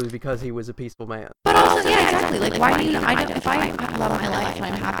 Because he was a peaceful man. But also, yeah, exactly. Like, why do you? If I love my life and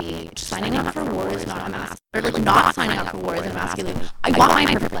I'm happy, signing up for war is not a mask. Or like, not signing up for war is emasculating. I want my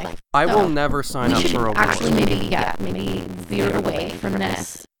perfect life. I will never sign up for a war. Actually, maybe veer away from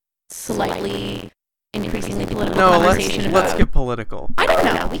this slightly increasingly political conversation. Let's get political. I don't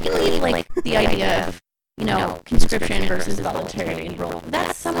know. We can leave like the idea of conscription versus voluntary enrollment.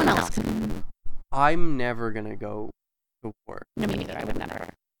 That's someone else. I'm never gonna go to war. No, me neither. I would never.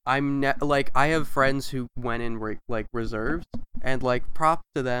 I have friends who went in reserves, and like props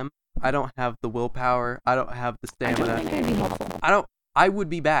to them. I don't have the willpower. I don't have the stamina. I don't think I'd be helpful. I would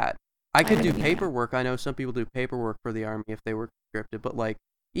be bad. I could do paperwork. I know some people do paperwork for the army if they were conscripted, but like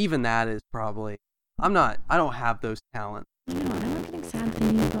even that is probably. I don't have those talents. No, I'm getting sad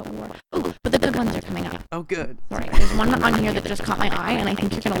thinking about war. Oh, but the good ones are coming up. Oh, good. Sorry, there's one on here that just caught my eye, and I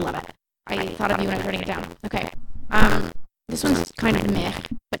think you're gonna love it. I thought of you when I was writing it down. Okay. This one's kind of meh,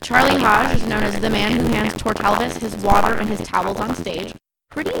 but Charlie Hodge is known as the man who hands Tortelvis his water and his towels on stage.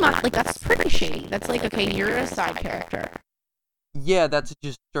 Pretty much, like, that's pretty shady. That's like, okay, you're a side character. Yeah, that's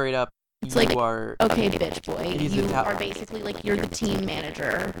just straight up. It's like, okay, bitch boy, you are basically like, you're the team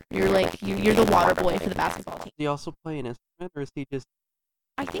manager. You're like, you're the water boy for the basketball team. Does he also play an instrument, or is he just...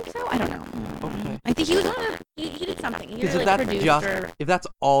 I think so. I don't know. Okay. I think he was on he did something. He Because if that's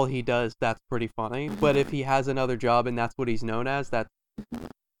all he does, that's pretty funny. But if he has another job and that's what he's known as, that's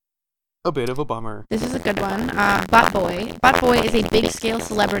a bit of a bummer. This is a good one. Butt Boy. Butt Boy is a big-scale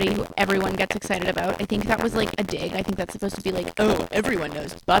celebrity who everyone gets excited about. I think that was like a dig. I think that's supposed to be like, oh, everyone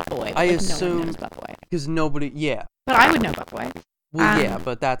knows Butt Boy. I like, assume no one knows Butt Boy. Because nobody, yeah. But I would know Butt Boy. Well, yeah,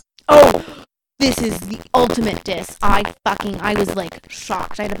 but that's... Oh! This is the ultimate diss. I was like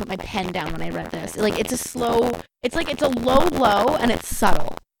shocked. I had to put my pen down when I read this. Like, it's a low blow and it's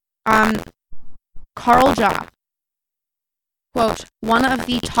subtle. Carl Ja. Quote, one of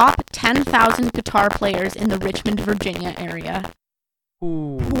the top 10,000 guitar players in the Richmond, Virginia area.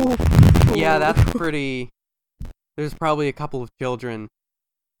 Ooh. Yeah, that's pretty... There's probably a couple of children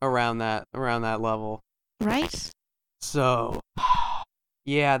around that level. Right? So,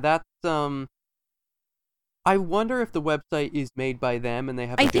 yeah, that's, I wonder if the website is made by them and they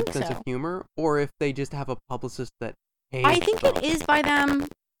have a good sense of humor, or if they just have a publicist that hates I think it is by them,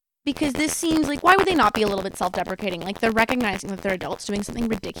 because this seems like, why would they not be a little bit self-deprecating? Like, they're recognizing that they're adults doing something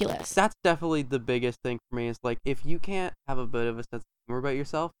ridiculous. That's definitely the biggest thing for me, is like, if you can't have a bit of a sense of humor about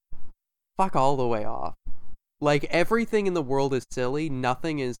yourself, fuck all the way off. Like, everything in the world is silly,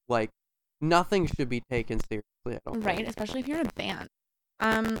 nothing should be taken seriously, I don't think. Especially if you're in a band.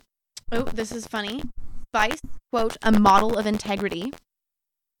 Oh, this is funny. Vice, quote, a model of integrity.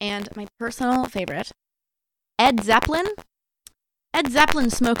 And my personal favorite, Ed Zeppelin. Ed Zeppelin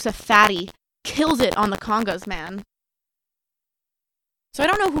smokes a fatty, kills it on the Congos, man. So I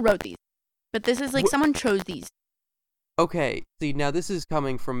don't know who wrote these, but this is like someone chose these. Okay, see, now this is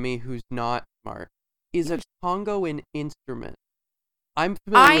coming from me who's not smart. Is a Congo an instrument? I'm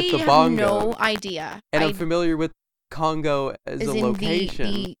familiar with the bongo. I have no idea. And I'm familiar with Congo as a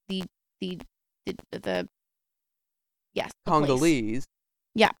location. The yes, the Congolese. Place.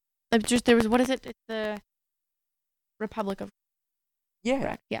 Yeah. There was, what is it? It's the Republic of... Yeah.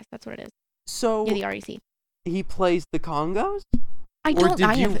 Correct. Yes, that's what it is. So... Yeah, the REC. He plays the Congos? Or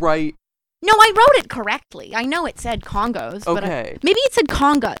did you write... No, I wrote it correctly. I know it said Congos. Okay. But maybe it said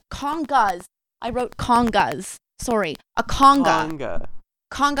Conga. Congas. I wrote Congas. Sorry. A conga.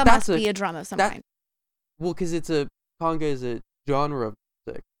 Conga must be a drum of some kind. Well, because conga is a genre of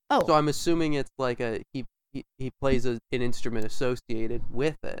music. Oh. So I'm assuming it's like he plays an instrument associated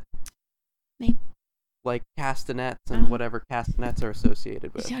with it. Maybe. like castanets and whatever castanets are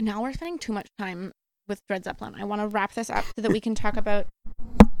associated with. Yeah, now we're spending too much time with Dread Zeppelin. I want to wrap this up so that we can talk about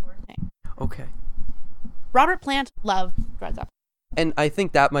your thing. Okay. Robert Plant loved Dread Zeppelin. And I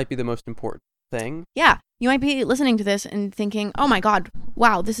think that might be the most important thing. Yeah, you might be listening to this and thinking, oh my God,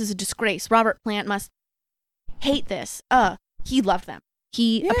 wow, this is a disgrace. Robert Plant must hate this. He loved them.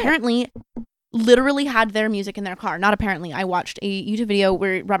 He apparently literally had their music in their car. Not apparently. I watched a YouTube video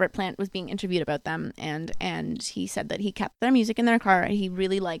where Robert Plant was being interviewed about them, and he said that he kept their music in their car. He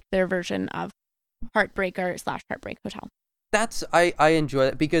really liked their version of Heartbreaker/Heartbreak Hotel. I enjoy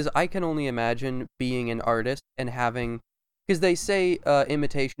that because I can only imagine being an artist and having, because they say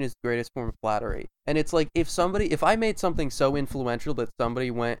imitation is the greatest form of flattery. And it's like, if I made something so influential that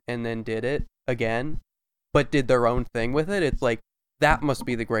somebody went and then did it again, but did their own thing with it, it's like, that must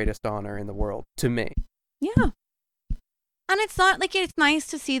be the greatest honor in the world to me. Yeah. And it's not like, it's nice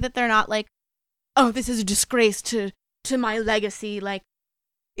to see that they're not like, oh, this is a disgrace to my legacy. Like,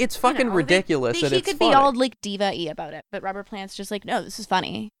 it's fucking ridiculous. And he it's could funny. be all like diva-y about it, but Robert Plant's just like, no, this is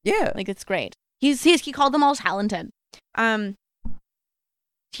funny. Yeah. Like, it's great. He called them all talented. There's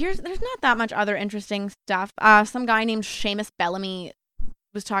not that much other interesting stuff. Some guy named Seamus Bellamy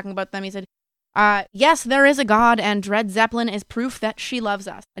was talking about them. He said, yes, there is a God, and Dread Zeppelin is proof that she loves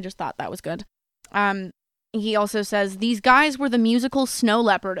us. I just thought that was good. He also says, these guys were the musical snow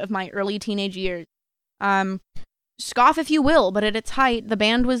leopard of my early teenage years. Scoff if you will, but at its height, the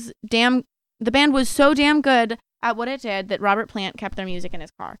band was so damn good at what it did that Robert Plant kept their music in his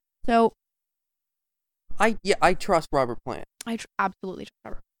car. So I trust Robert Plant. I absolutely trust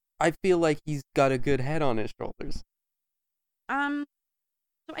Robert. I feel like he's got a good head on his shoulders. So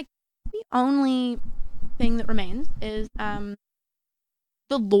the only thing that remains is the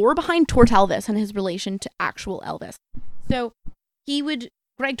lore behind Tortelvis and his relation to actual Elvis. So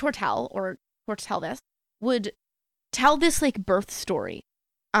Greg Tortel, or Tortelvis, would tell this like birth story.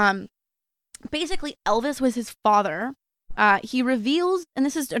 Basically Elvis was his father. He reveals, and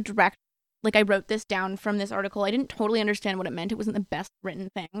this is a direct, like, I wrote this down from this article. I didn't totally understand what it meant. It wasn't the best written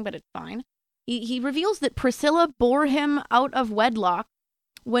thing, but it's fine. He reveals that Priscilla bore him out of wedlock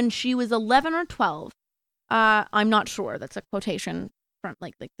when she was 11 or 12. I'm not sure. That's a quotation from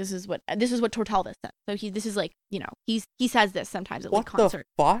like this is what Tortelvis said. So this is like, you know, he says this sometimes at like concerts.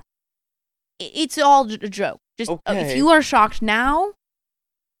 What the fuck? It's all a joke. Just okay. If you are shocked now,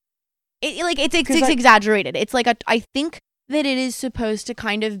 it's exaggerated. It's like I think that it is supposed to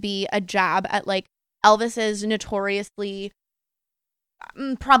kind of be a jab at like Elvis's notoriously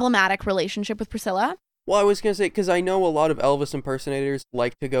problematic relationship with Priscilla. Well, I was going to say, because I know a lot of Elvis impersonators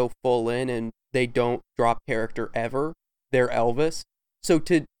like to go full in and they don't drop character ever. They're Elvis. So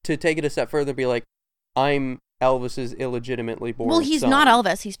to take it a step further and be like, I'm Elvis's illegitimately born Well, he's son. not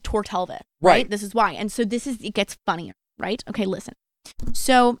Elvis. He's Tortelvis. Right. This is why. And so it gets funnier, right? Okay, listen.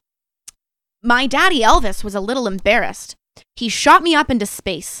 So my daddy Elvis was a little embarrassed. He shot me up into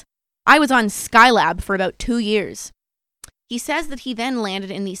space. I was on Skylab for about 2 years. He says that he then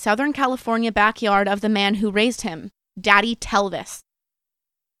landed in the Southern California backyard of the man who raised him, Daddy Telvis.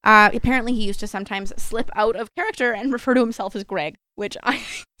 Apparently he used to sometimes slip out of character and refer to himself as Greg, which I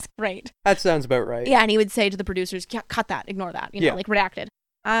think is great. That sounds about right. Yeah, and he would say to the producers, yeah, cut that, ignore that, like redacted.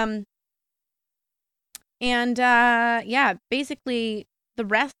 Basically the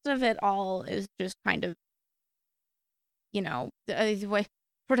rest of it all is just kind of, the way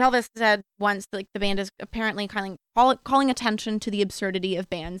Tortelvis said once, like, the band is apparently calling attention to the absurdity of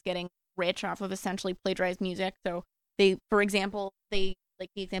bands getting rich off of essentially plagiarized music. So the examples they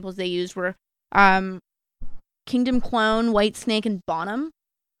used were Kingdom Clone, Whitesnake, and Bonham.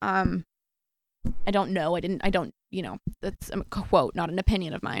 I don't know. That's a quote, not an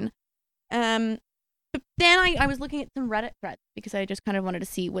opinion of mine. But then I was looking at some Reddit threads because I just kind of wanted to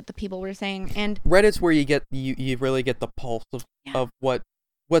see what the people were saying. And Reddit's where you really get the pulse of what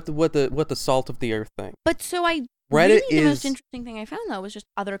the salt of the earth thing. But so the most interesting thing I found though was just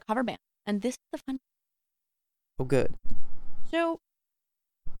other cover bands, and this is the fun. Oh, good. So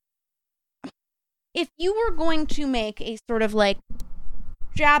if you were going to make a sort of like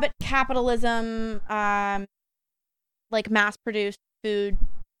jab at capitalism, like mass-produced food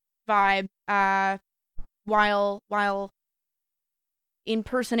vibe, while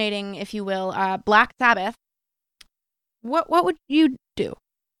impersonating, if you will, Black Sabbath, what would you do?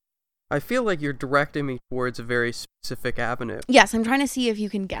 I feel like you're directing me towards a very specific avenue. Yes, I'm trying to see if you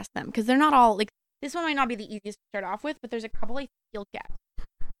can guess them, because they're not all, like, this one might not be the easiest to start off with, but there's a couple I think you'll get.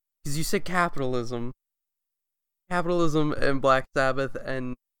 Because you said capitalism and Black Sabbath,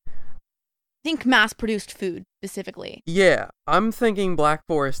 and Think mass-produced food, specifically. yeah, I'm thinking Black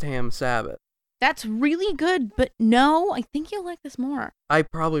Forest Ham Sabbath. That's really good, but no, I think you'll like this more. I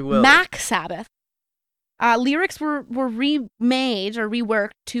probably will. Mac Sabbath. Lyrics were remade or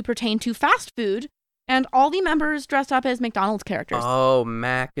reworked to pertain to fast food, and all the members dressed up as McDonald's characters. Oh,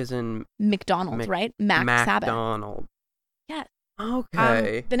 Mac is in McDonald's, right? Mac Sabbath. McDonald. Yes.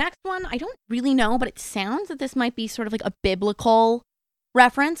 Okay. The next one, I don't really know, but it sounds that this might be sort of like a biblical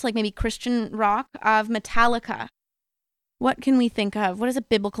reference, like maybe Christian rock, of Metallica. What can we think of? What is a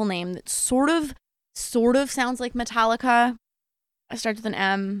biblical name that sort of sounds like Metallica? It starts with an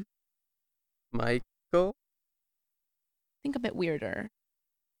M. Michael? Think a bit weirder.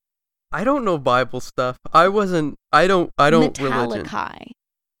 I don't know Bible stuff. I don't religion. Malachi.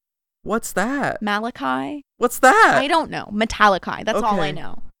 What's that? Malachi? What's that? I don't know. Metallica. That's all I Okay.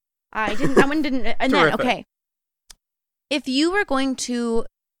 know. That one didn't. And then, Terrific. okay. If you were going to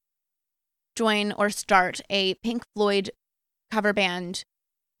join or start a Pink Floyd cover band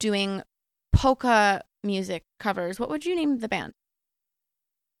doing polka music covers, what would you name the band?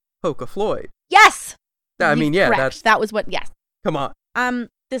 Polka Floyd. Yes! I mean, yeah, Correct. That was what, yes. come on.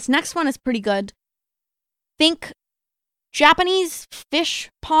 This next one is pretty good. Think Japanese fish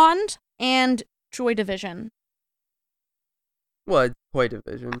pond and Joy Division. Well, it's quite a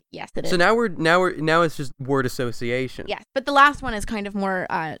vision. Yes, it is. So now it's just word association. Yes, but the last one is kind of more,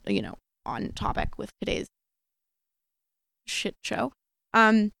 on topic with today's shit show.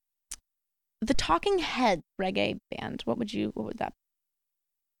 The Talking Heads reggae band. What would that?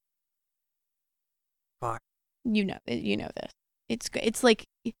 Fuck. You know this. It's like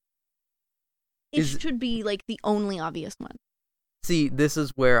it should be like the only obvious one. See, this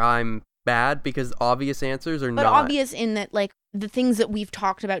is where I'm bad because obvious answers are But not. obvious in that, like, the things that we've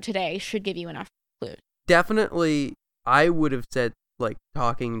talked about today should give you enough clues. Definitely, I would have said, like,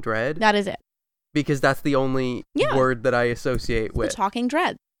 Talking Dread. That is it. Because that's the only Yeah. word that I associate The with. Talking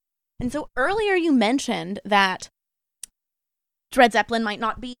Dread. And so earlier you mentioned that Dread Zeppelin might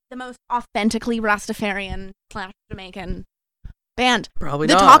not be the most authentically Rastafarian / Jamaican band. Probably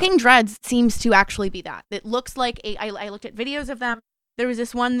The not. Talking Dreads seems to actually be that. It looks like I looked at videos of them. There was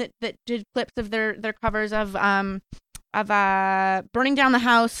this one that did clips of their covers of Burning Down the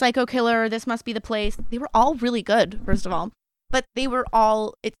House, Psycho Killer, This Must Be the Place. They were all really good, first of all. But they were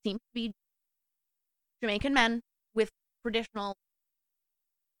all, it seemed to be Jamaican men with traditional.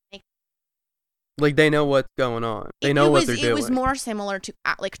 Like, they know what's going on. They know what they're doing. It was more similar to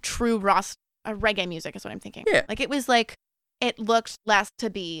like true reggae music is what I'm thinking. Yeah. Like, it was like, it looked less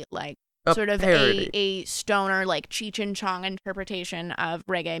to be like A sort of parody. a stoner, like Cheech and Chong interpretation of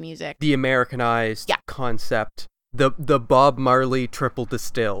reggae music. The Americanized Yeah. concept. The Bob Marley triple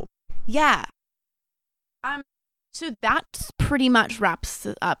distilled. Yeah. So that pretty much wraps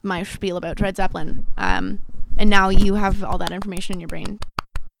up my spiel about Dread Zeppelin. And now you have all that information in your brain.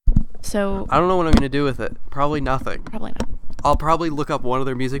 So I don't know what I'm going to do with it. Probably nothing. probably not. I'll probably look up one of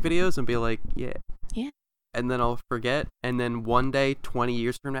their music videos and be like, yeah. Yeah. And then I'll forget. And then one day, 20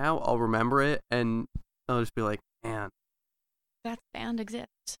 years from now, I'll remember it. And I'll just be like, man. That band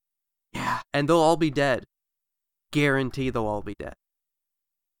exists. Yeah. And they'll all be dead. Guarantee they'll all be dead.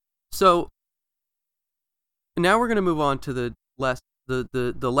 So now we're going to move on to the less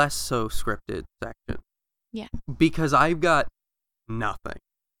so scripted section. Yeah. Because I've got nothing.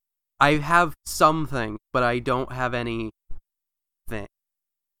 I have something, but I don't have anything.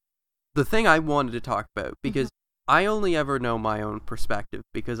 The thing I wanted to talk about, because I only ever know my own perspective,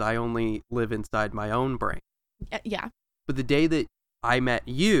 because I only live inside my own brain. Yeah. But the day that I met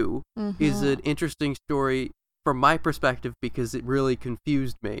you is an interesting story from my perspective, because it really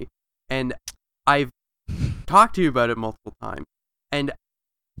confused me. And I've talked to you about it multiple times. And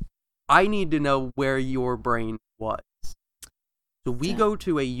I need to know where your brain was. So we go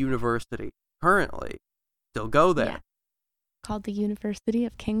to a university currently. Still go there. Yeah. Called the University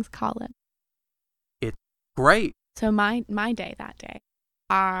of King's College. It's great. So my day that day.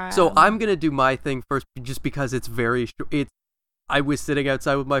 So I'm going to do my thing first just because it's very I was sitting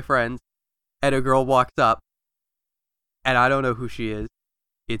outside with my friends and a girl walks up and I don't know who she is.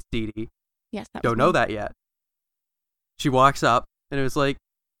 It's Dee Dee. Yes, that Don't was know me. that yet. She walks up and it was like,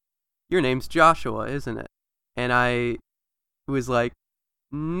 your name's Joshua, isn't it? And I was like,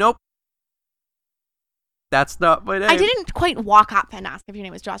 nope. That's not my name. I didn't quite walk up and ask if your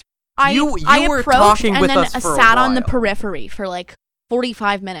name was Josh. You I were approached talking and with then us for a sat on the while. periphery for like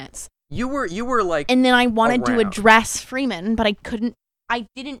 45 minutes. You were like, And then I wanted to around. address Freeman, but I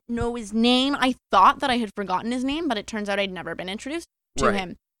didn't know his name. I thought that I had forgotten his name, but it turns out I'd never been introduced to Right.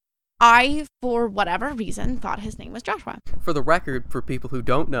 him. I, for whatever reason, thought his name was Joshua. for the record, for people who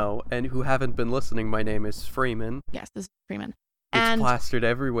don't know and who haven't been listening, my name is Freeman. Yes, this is Freeman. And plastered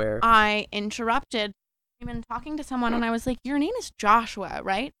everywhere. I interrupted Freeman talking to someone, and I was like, "Your name is Joshua,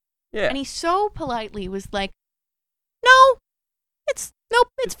 right?" Yeah. And he so politely was like, "No, nope,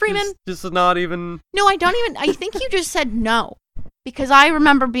 it's Freeman." Just not even. No, I think you just said no. Because I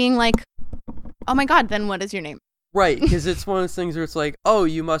remember being like, "Oh my god, then what is your name?" Right, because it's one of those things where it's like, oh,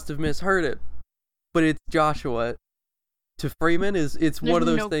 you must have misheard it. But it's Joshua. To Freeman, it's one of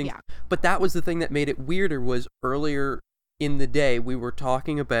those things. Yeah. But that was the thing that made it weirder, was earlier in the day, we were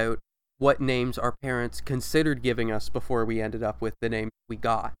talking about what names our parents considered giving us before we ended up with the name we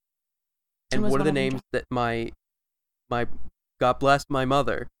got. And one of the names that my God bless my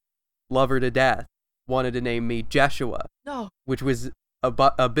mother, love her to death, wanted to name me Jeshua. No. Which was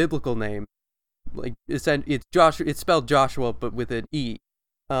a biblical name. Like it's Joshua. It's spelled Joshua, but with an E.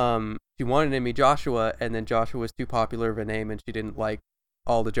 She wanted to name me Joshua, and then Joshua was too popular of a name, and she didn't like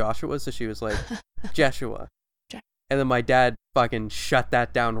all the Joshuas, so she was like Jeshua. And then my dad fucking shut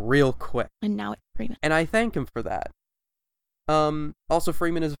that down real quick. And now it's Freeman. And I thank him for that. Also,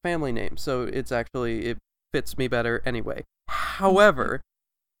 Freeman is a family name, so it fits me better anyway. However,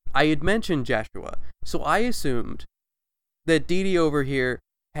 I had mentioned Jeshua, so I assumed that Dee Dee over here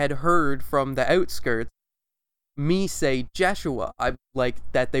had heard from the outskirts me say Jeshua. I like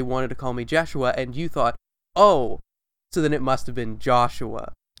that they wanted to call me Jeshua, and you thought, oh, so then it must have been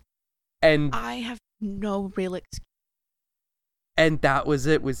Joshua. And I have no real excuse. And that was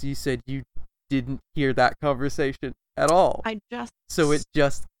it, was you said you didn't hear that conversation at all. So it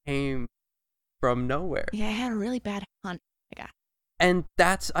just came from nowhere. Yeah, I had a really bad hunch, I guess. And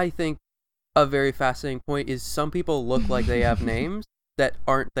that's, I think, a very fascinating point, is some people look like they have names that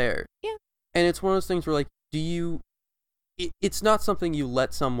aren't theirs. Yeah. And it's one of those things where, like, it's not something you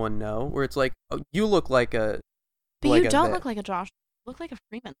let someone know, where it's like, oh, you look like a... But like you don't look like a Josh. You look like a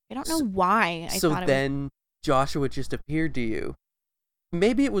Freeman. I don't know why I thought it then Joshua just appeared to you.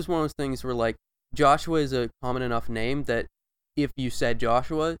 Maybe it was one of those things where, like, Joshua is a common enough name that if you said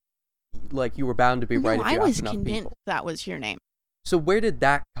Joshua, like, you were bound to be right if you asked enough people. I was convinced that was your name. So where did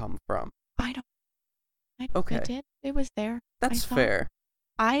that come from? Okay. It did. It was there. That's fair.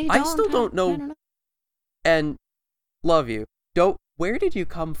 I still don't know. I don't know. And love you. Where did you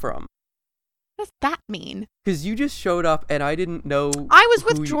come from? What does that mean? Because you just showed up and I didn't know. I was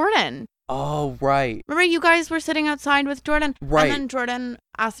with Jordan. Oh, right. Remember you guys were sitting outside with Jordan? Right. And then Jordan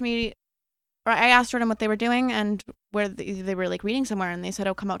asked me, or I asked Jordan what they were doing and where they were like reading somewhere, and they said,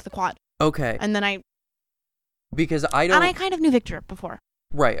 oh, come out to the quad. Okay. And then because I don't. And I kind of knew Victor before.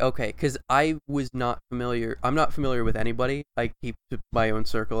 Right, okay, because I was not familiar. I'm not familiar with anybody. I keep to my own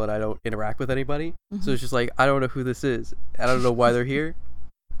circle and I don't interact with anybody. Mm-hmm. So it's just like, I don't know who this is. I don't know why they're here,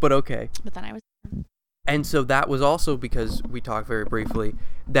 but okay. But then I was. And so that was also because we talked very briefly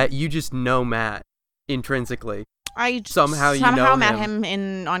that you just know Matt intrinsically. I somehow met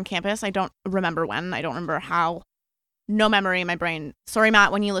him on campus. I don't remember when. I don't remember how. No memory in my brain. Sorry,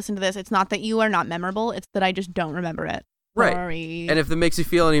 Matt, when you listen to this, it's not that you are not memorable. It's that I just don't remember it. Right. Sorry. And if that makes you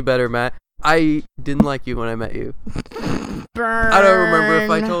feel any better, Matt, I didn't like you when I met you. Burn. I don't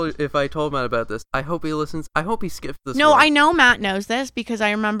remember if I told Matt about this. I hope he listens. I hope he skipped this. No, one. I know Matt knows this because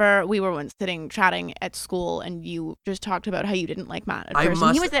I remember we were once sitting chatting at school and you just talked about how you didn't like Matt at first.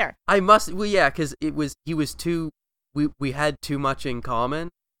 And he was there. Well, yeah, because he was too. We had too much in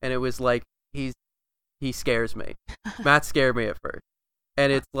common, and it was like he scares me. Matt scared me at first,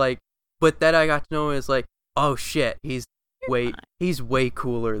 and it's like, but then I got to know him as like, oh shit, he's way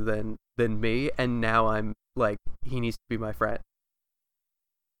cooler than me, and now I'm like, he needs to be my friend.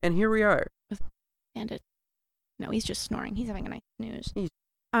 And here we are. Bandit. No, he's just snoring. He's having a nice snooze.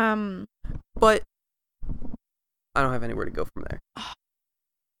 But I don't have anywhere to go from there.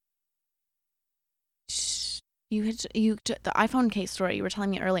 The iPhone case story you were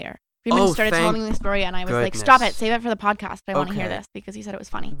telling me earlier. Freeman started telling me the story, and I was like, stop it, save it for the podcast. I want to hear this because he said it was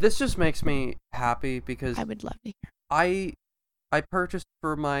funny. This just makes me happy because I would love to hear. I purchased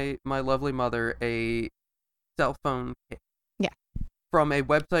for my lovely mother a cell phone case. Yeah. From a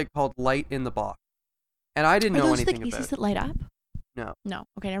website called Light in the Box. And I didn't know anything about it. Are those the cases that light up? No. No.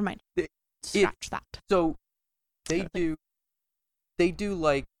 Okay, never mind. Scratch that. So they do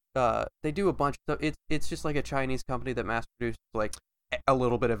like they do a bunch of stuff. It's just like a Chinese company that mass produces like a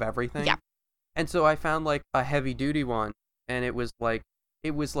little bit of everything. Yeah. And so I found like a heavy duty one, and it was like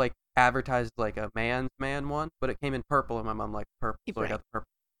advertised like a man's man one, but it came in purple, and my mom liked purple, so I got the purple.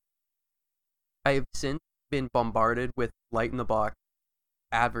 I have since been bombarded with Light in the Box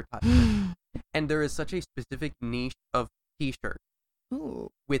advertising, and there is such a specific niche of t-shirts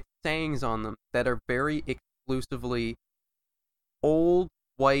with sayings on them that are very exclusively old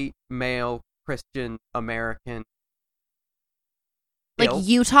white male Christian American guilt. Like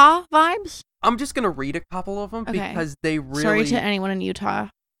Utah vibes? I'm just gonna read a couple of them Okay. because they really. Sorry to anyone in Utah.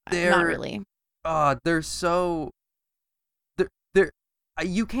 Not really. They're so. They're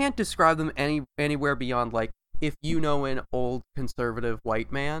you can't describe them anywhere beyond like if you know an old conservative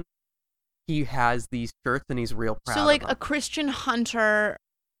white man, he has these shirts and he's real proud. So like of a them. Christian hunter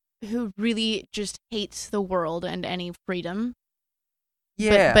who really just hates the world and any freedom.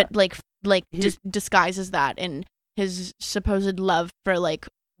 Yeah. But like just disguises that in his supposed love for like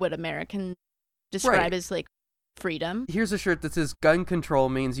what Americans describe as like freedom. Here's a shirt that says gun control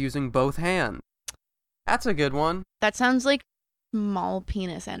means using both hands. That's a good one. That sounds like small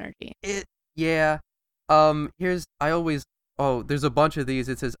penis energy. There's a bunch of these.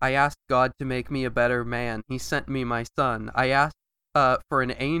 It says, I asked God to make me a better man. He sent me my son. I asked for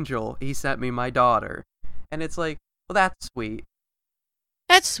an angel. He sent me my daughter. And it's like, well, that's sweet.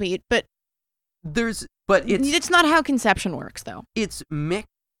 That's sweet, but it's not how conception works though. It's mixed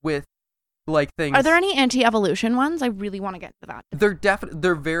with like things. Are there any anti-evolution ones? I really want to get into that.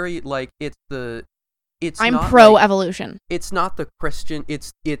 They're very like I'm not pro-evolution. It's not the Christian,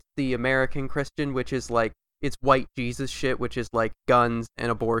 it's the American Christian, which is like, it's white Jesus shit, which is like guns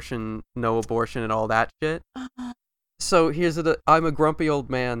and abortion, no abortion and all that shit. So I'm a grumpy old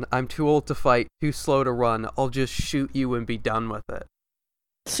man. I'm too old to fight, too slow to run. I'll just shoot you and be done with it.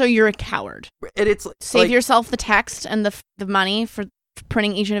 So you're a coward. And it's Save yourself the text and the money for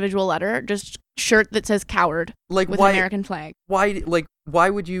printing each individual letter. Just shirt that says coward like with why, an American flag. Why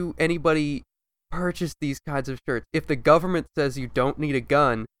would anybody purchase these kinds of shirts? If the government says you don't need a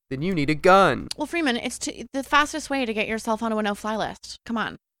gun, then you need a gun. Well, Freeman, it's the fastest way to get yourself onto a no-fly list. Come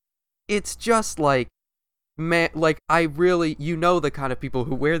on. It's just like, man, like the kind of people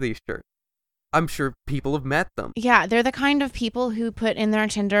who wear these shirts. I'm sure people have met them. Yeah, they're the kind of people who put in their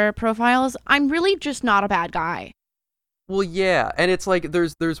Tinder profiles, I'm really just not a bad guy. Well, yeah, and it's like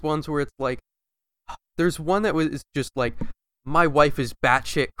there's ones where it's like, there's one that was just like, my wife is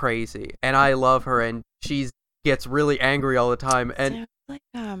batshit crazy, and I love her, and she gets really angry all the time, and So, like,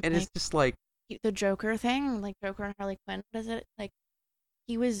 and it's just like the Joker thing, like Joker and Harley Quinn. What is it? Like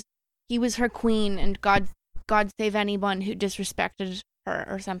he was her queen, and God save anyone who disrespected her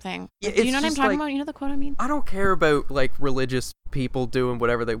or something. Yeah, Do you know what I'm just talking like, about? You know the quote I mean? I don't care about like religious people doing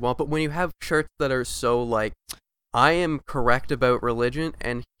whatever they want, but when you have shirts that are so like, I am correct about religion,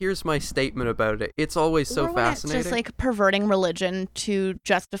 and here's my statement about it. It's always so fascinating. It's just like perverting religion to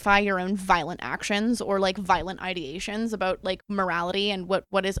justify your own violent actions or like violent ideations about like morality and what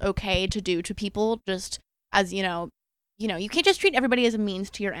is okay to do to people. Just as you can't just treat everybody as a means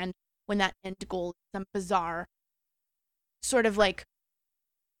to your end when that end goal is some bizarre sort of like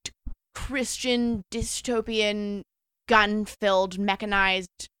Christian dystopian gun-filled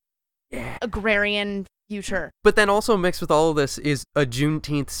mechanized agrarian future. But then also mixed with all of this is a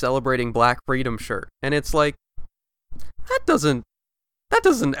Juneteenth celebrating Black freedom shirt, and it's like that doesn't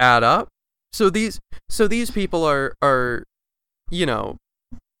add up. So these people are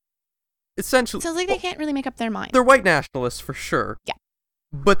essentially, Sounds like they can't really make up their mind. they're white nationalists for sure. Yeah.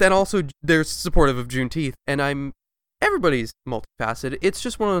 But then also they're supportive of Juneteenth, and everybody's multifaceted. It's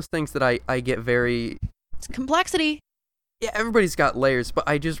just one of those things that I get very. It's complexity. Yeah, everybody's got layers, but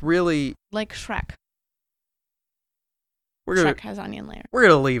I just really Like Shrek. Shrek has onion layers. We're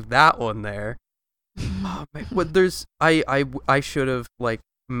gonna leave that one there. Oh, man. What I should have like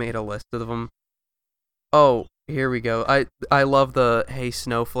made a list of them. Oh, here we go. I love the Hey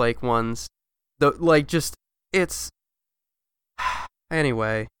Snowflake ones.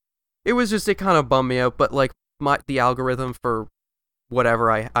 Anyway, it kind of bummed me out, but like the algorithm for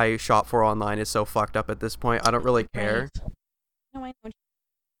whatever I shop for online is so fucked up at this point. I don't really care. Right. No, I know.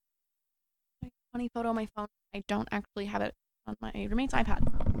 Funny photo on my phone. I don't actually have it on my roommate's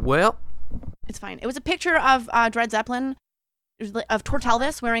iPad. Well, It's fine. It was a picture of Dread Zeppelin, of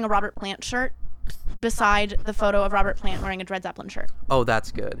Tortelvis wearing a Robert Plant shirt beside the photo of Robert Plant wearing a Dread Zeppelin shirt. oh,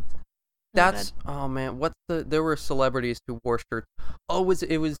 that's good. Really That's good. oh man, there were celebrities who wore shirts. Oh,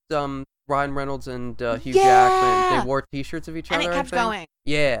 it was Ryan Reynolds and Hugh Jackman. They wore T-shirts of each And other. it kept I think. going.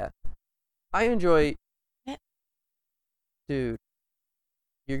 Yeah, I enjoy. Yeah. Dude,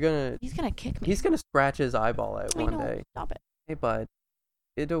 He's gonna kick me. he's gonna scratch his eyeball out I one know. day. Stop it. Hey bud,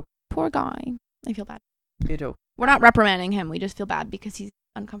 it'll Poor guy. I feel bad. it'll. We're not reprimanding him. We just feel bad because he's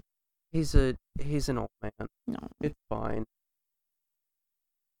uncomfortable. He's an old man. No. It's fine.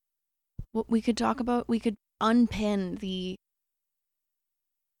 What we could talk about, we could unpin the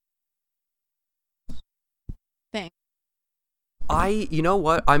thing. You know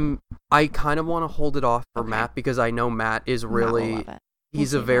what? I kind of want to hold it off for Okay. Matt because I know Matt is Matt will really love it.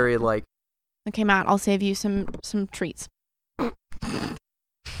 he's We'll a see very Matt. like Okay, Matt, I'll save you some treats.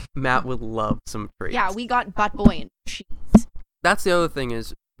 Matt would love some treats. Yeah, we got butt boy and cheese. That's the other thing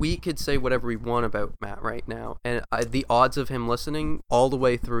is we could say whatever we want about Matt right now, and the odds of him listening all the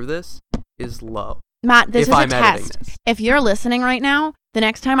way through this is low. Matt, this If is a I'm editing test. this. If you're listening right now, the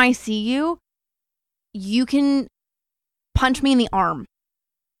next time I see you, you can punch me in the arm.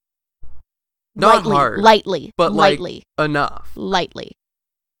 Not hard, lightly, but lightly, enough. lightly.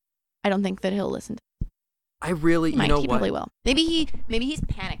 I don't think that he'll listen. I really, He you know he what? probably will. Maybe he's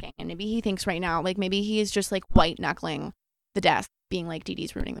panicking, and maybe he thinks right now, like maybe he is just like white knuckling the desk, being like, "Dee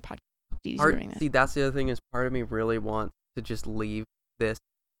Dee's ruining the podcast. Dee Dee's ruining this." See, that's the other thing is part of me really wants to just leave this,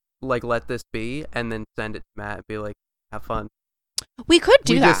 like let this be, and then send it to Matt and be like, "Have fun." We could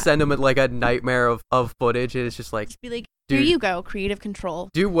do we that. just send him like a nightmare of footage, and it's just like, Just be like, dude, "Here you go, creative control."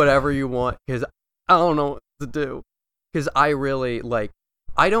 do whatever you want, because I don't know what to do. Because I really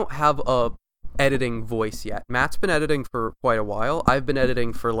I don't have a editing voice yet. Matt's been editing for quite a while. I've been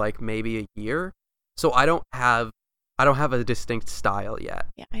editing for like maybe a year, so I don't have a distinct style yet.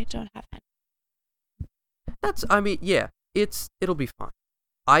 Yeah, I don't have that. It'll be fine.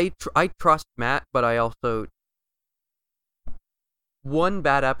 I trust Matt, but I also, one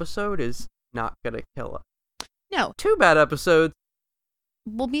bad episode is not gonna kill us. No, 2 bad episodes,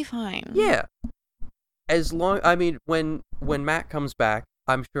 we'll be fine. yeah. As long, when Matt comes back,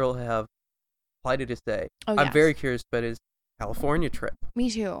 I'm sure he'll have plenty to say. Oh, I'm yes. very curious about his California trip, Me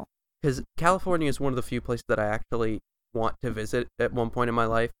too. because California is one of the few places that I actually want to visit at one point in my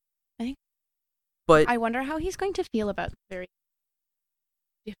life. I think- But I wonder how he's going to feel about very.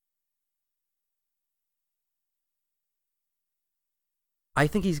 I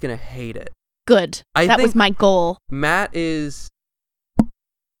think he's gonna hate it. Good. I That was think- my goal. Matt is.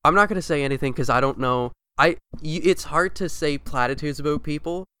 I'm not gonna say anything because I don't know. It's hard to say platitudes about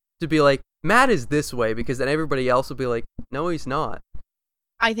people to be like Matt is this way, because then everybody else will be like, no, he's not.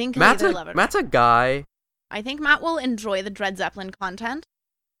 I think he'll Matt's either love it. Matt's a guy. I think Matt will enjoy the Dread Zeppelin content,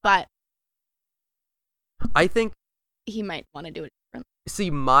 but I think. he might want to do it different. See,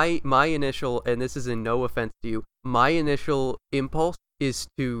 my initial, and this is in no offense to you, my initial impulse is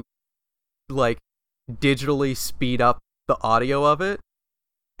to like digitally speed up the audio of it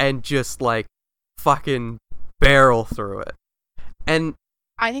and just like fucking barrel through it. And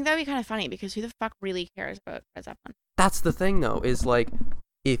I think that would be kind of funny because who the fuck really cares about Dread Zeppelin? that's the thing though, is like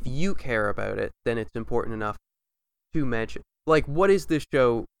if you care about it, then it's important enough to mention. Like, what is this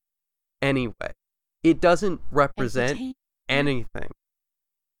show anyway? It doesn't represent Entertain- anything.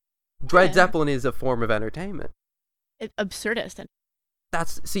 Dread Yeah. Zeppelin is a form of entertainment. Absurdist. And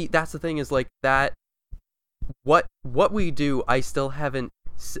That's the thing is like that. What we do, I still haven't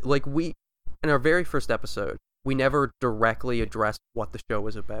like we in our very first episode, we never directly addressed what the show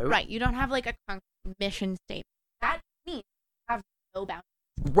was about. right, you don't have like a concrete mission statement. That means you have no boundaries.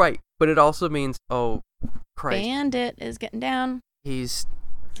 Right, but it also means, oh, Christ, Bandit is getting down. he's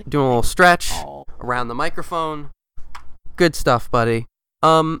doing a little stretch Oh. around the microphone. Good stuff, buddy.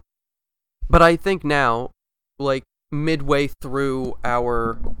 But I think now, like midway through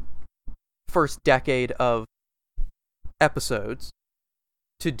our first decade of episodes,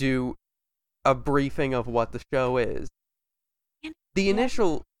 to do a briefing of what the show is. The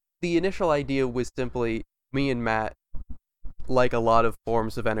initial idea was simply me and Matt like a lot of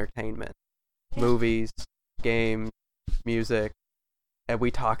forms of entertainment. Movies, games, music, and we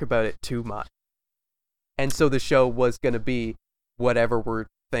talk about it too much. And so the show was going to be whatever we're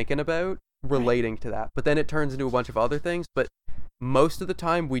thinking about relating to that. But then it turns into a bunch of other things, but most of the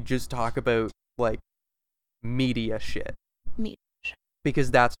time we just talk about like media shit. Media.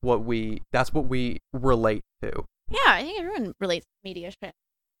 Because that's what we relate to. Yeah, I think everyone relates to media shit.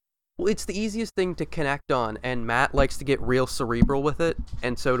 Well, it's the easiest thing to connect on, and Matt likes to get real cerebral with it,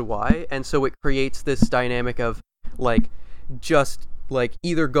 and so do I. And so it creates this dynamic of like just like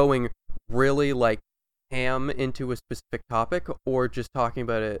either going really like ham into a specific topic or just talking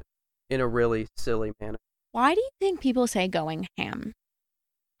about it in a really silly manner. Why do you think people say going ham?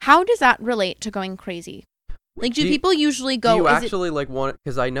 How does that relate to going crazy? Like, do people usually go? Do you is actually like want it?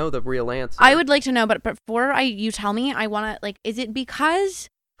 Because I know the real answer. I would like to know, but before you tell me, I want to like. Is it because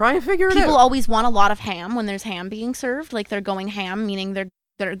try and figure it out. people always want a lot of ham when there's ham being served? Like they're going ham, meaning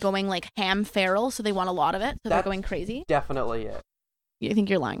they're going like ham feral, so they want a lot of it, so they're That's going crazy. Definitely it. You think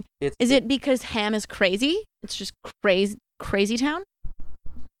you're lying? It's Is it because ham is crazy? It's just crazy town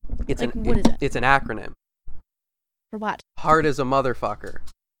It's like, an what is it? It's an acronym. for what? Hard as a motherfucker.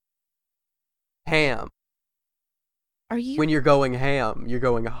 Ham. Are you? When you're going ham, you're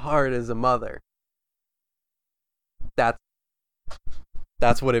going hard as a mother.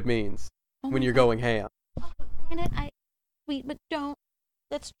 That's what it means Oh when my you're God. going ham. And sweet, but don't.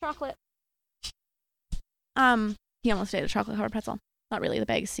 That's chocolate. He almost ate a chocolate covered pretzel. Not really. The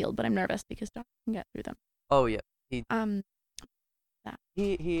bag's sealed, but I'm nervous because dogs can get through them. Oh yeah. That.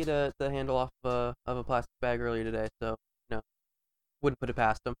 He ate the handle off of a plastic bag earlier today, so wouldn't put it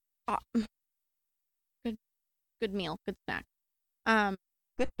past him. Good meal, good snack.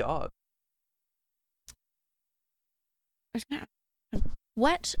 Good dog.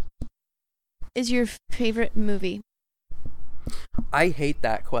 What is your favorite movie? I hate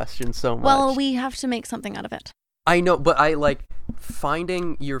that question so much. Well, we have to make something out of it. I know, but I like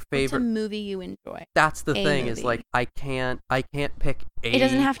finding your favorite. What's a movie you enjoy? That's the thing, movie. is like I can't pick a. It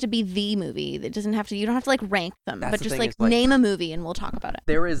doesn't have to be the movie. It doesn't have to. You don't have to like rank them, That's but the just thing, like is, like, name a movie and we'll talk about it.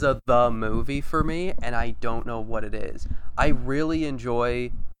 There is the movie for me, and I don't know what it is. I really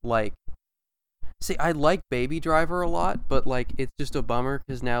enjoy like. See, I like Baby Driver a lot, but like it's just a bummer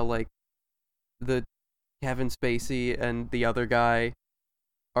because now like the Kevin Spacey and the other guy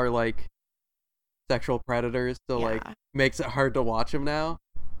are like sexual predators, so like makes it hard to watch them now.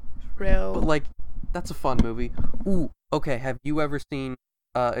 True. But like that's a fun movie. Ooh, okay. Have you ever seen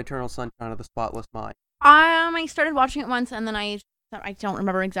Eternal Sunshine of the Spotless Mind? I started watching it once and then I don't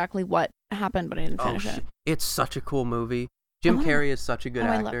remember exactly what happened, but I didn't finish it. It's such a cool movie. Jim Carrey is such a good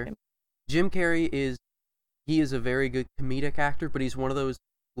actor. I love him. Jim Carrey is a very good comedic actor, but he's one of those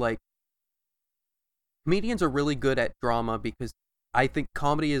like comedians are really good at drama because I think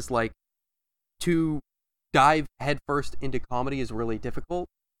comedy is like to dive headfirst into comedy is really difficult.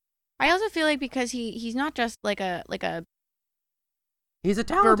 I also feel like because he's not just like a he's a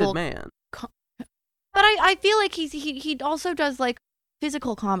talented verbal man. But I feel like he also does like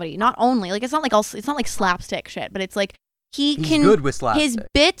physical comedy, not only like it's not like slapstick shit, but it's like he's good with slapstick. His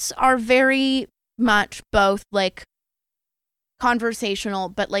bits are very much both like conversational,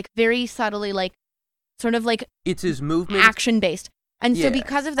 but like very subtly like sort of like it's his movement action based. And so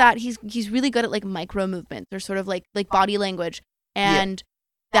because of that, he's really good at like micro movements or sort of like body language, and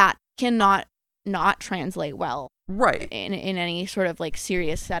that cannot not translate well, right, in any sort of like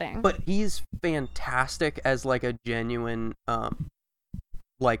serious setting. But he's fantastic as like a genuine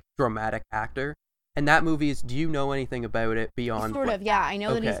like dramatic actor. And that movie is. Do you know anything about it beyond? Sort of, yeah. I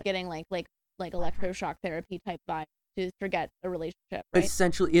know that he's getting like electroshock therapy type vibe to forget a relationship. Right?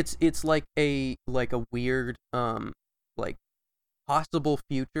 Essentially, it's like a weird like possible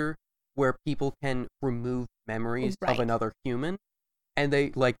future where people can remove memories of another human, and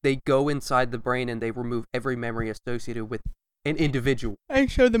they go inside the brain and they remove every memory associated with an individual.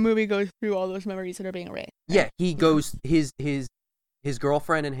 And so the movie goes through all those memories that are being erased. Right? Yeah, he goes his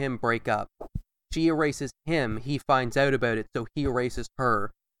girlfriend and him break up. She erases him. He finds out about it, so he erases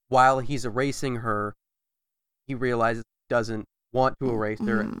her. While he's erasing her, he realizes he doesn't want to erase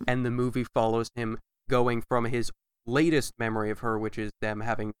her, and the movie follows him going from his latest memory of her, which is them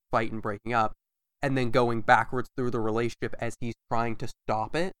having a fight and breaking up, and then going backwards through the relationship as he's trying to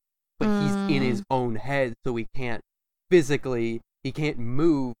stop it, but he's in his own head, so he can't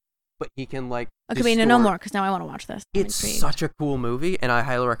move, but he can like okay, wait, no more, because now I want to watch this. It's such a cool movie, and I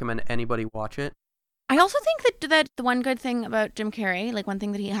highly recommend anybody watch it. I also think that the one good thing about Jim Carrey, like one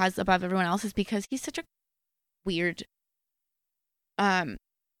thing that he has above everyone else, is because he's such a weird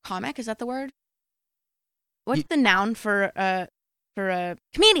comic. Is that the word? What's the noun for a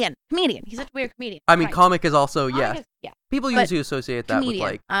comedian? Comedian. He's such a weird comedian. I mean, comic is also yeah. People But usually associate that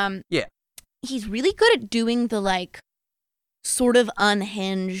comedian, with like He's really good at doing the like sort of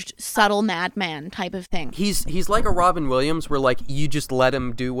unhinged, subtle madman type of thing. He's like a Robin Williams, where like you just let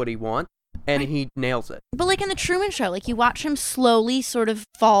him do what he wants, and he nails it. But like in the Truman Show, like you watch him slowly sort of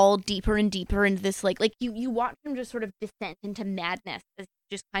fall deeper and deeper into this like you watch him just sort of descend into madness as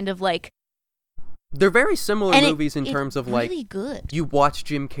just kind of like. They're very similar movies in terms of like really good. You watch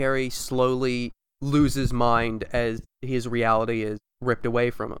Jim Carrey slowly lose his mind as his reality is ripped away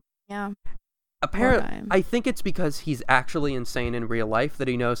from him. Yeah. Apparently, I think it's because he's actually insane in real life that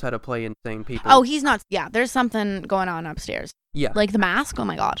he knows how to play insane people. Oh, he's not. Yeah, there's something going on upstairs. Yeah. Like The Mask? Oh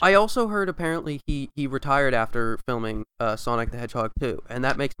my god. I also heard apparently he retired after filming Sonic the Hedgehog 2, and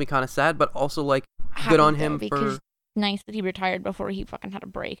that makes me kind of sad, but also like good on him for... Nice that he retired before he fucking had a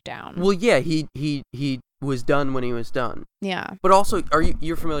breakdown. Well, yeah, he was done when he was done. Yeah. But also,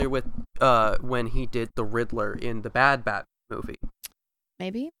 you're familiar with when he did the Riddler in the Bad Bat movie?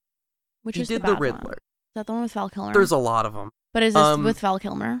 Maybe. Which he is did the Riddler. One? Is that the one with Val Kilmer? There's a lot of them. But is this with Val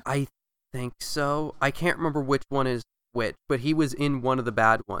Kilmer? I think so. I can't remember which one is which, but he was in one of the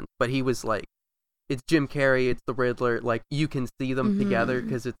bad ones. But he was like, it's Jim Carrey, it's the Riddler. Like you can see them together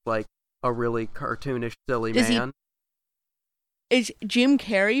because it's like a really cartoonish, silly man. Is Jim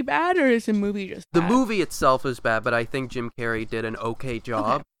Carrey bad, or is the movie just The bad? movie itself is bad, but I think Jim Carrey did an okay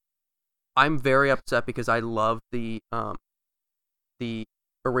job. Okay. I'm very upset because I love the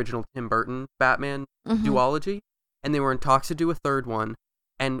original Tim Burton Batman Mhm. duology, and they were in talks to do a third one,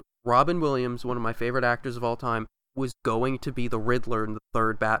 and Robin Williams, one of my favorite actors of all time, was going to be the Riddler in the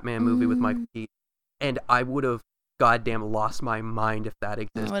third Batman movie with Michael Keaton, and I would have goddamn lost my mind if that That would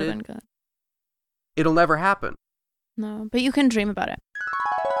have existed. been good. It'll never happen. No, but you can dream about it.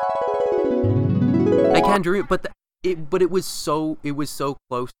 I can dream, but it was so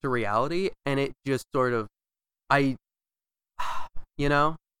close to reality, and it just sort of, you know,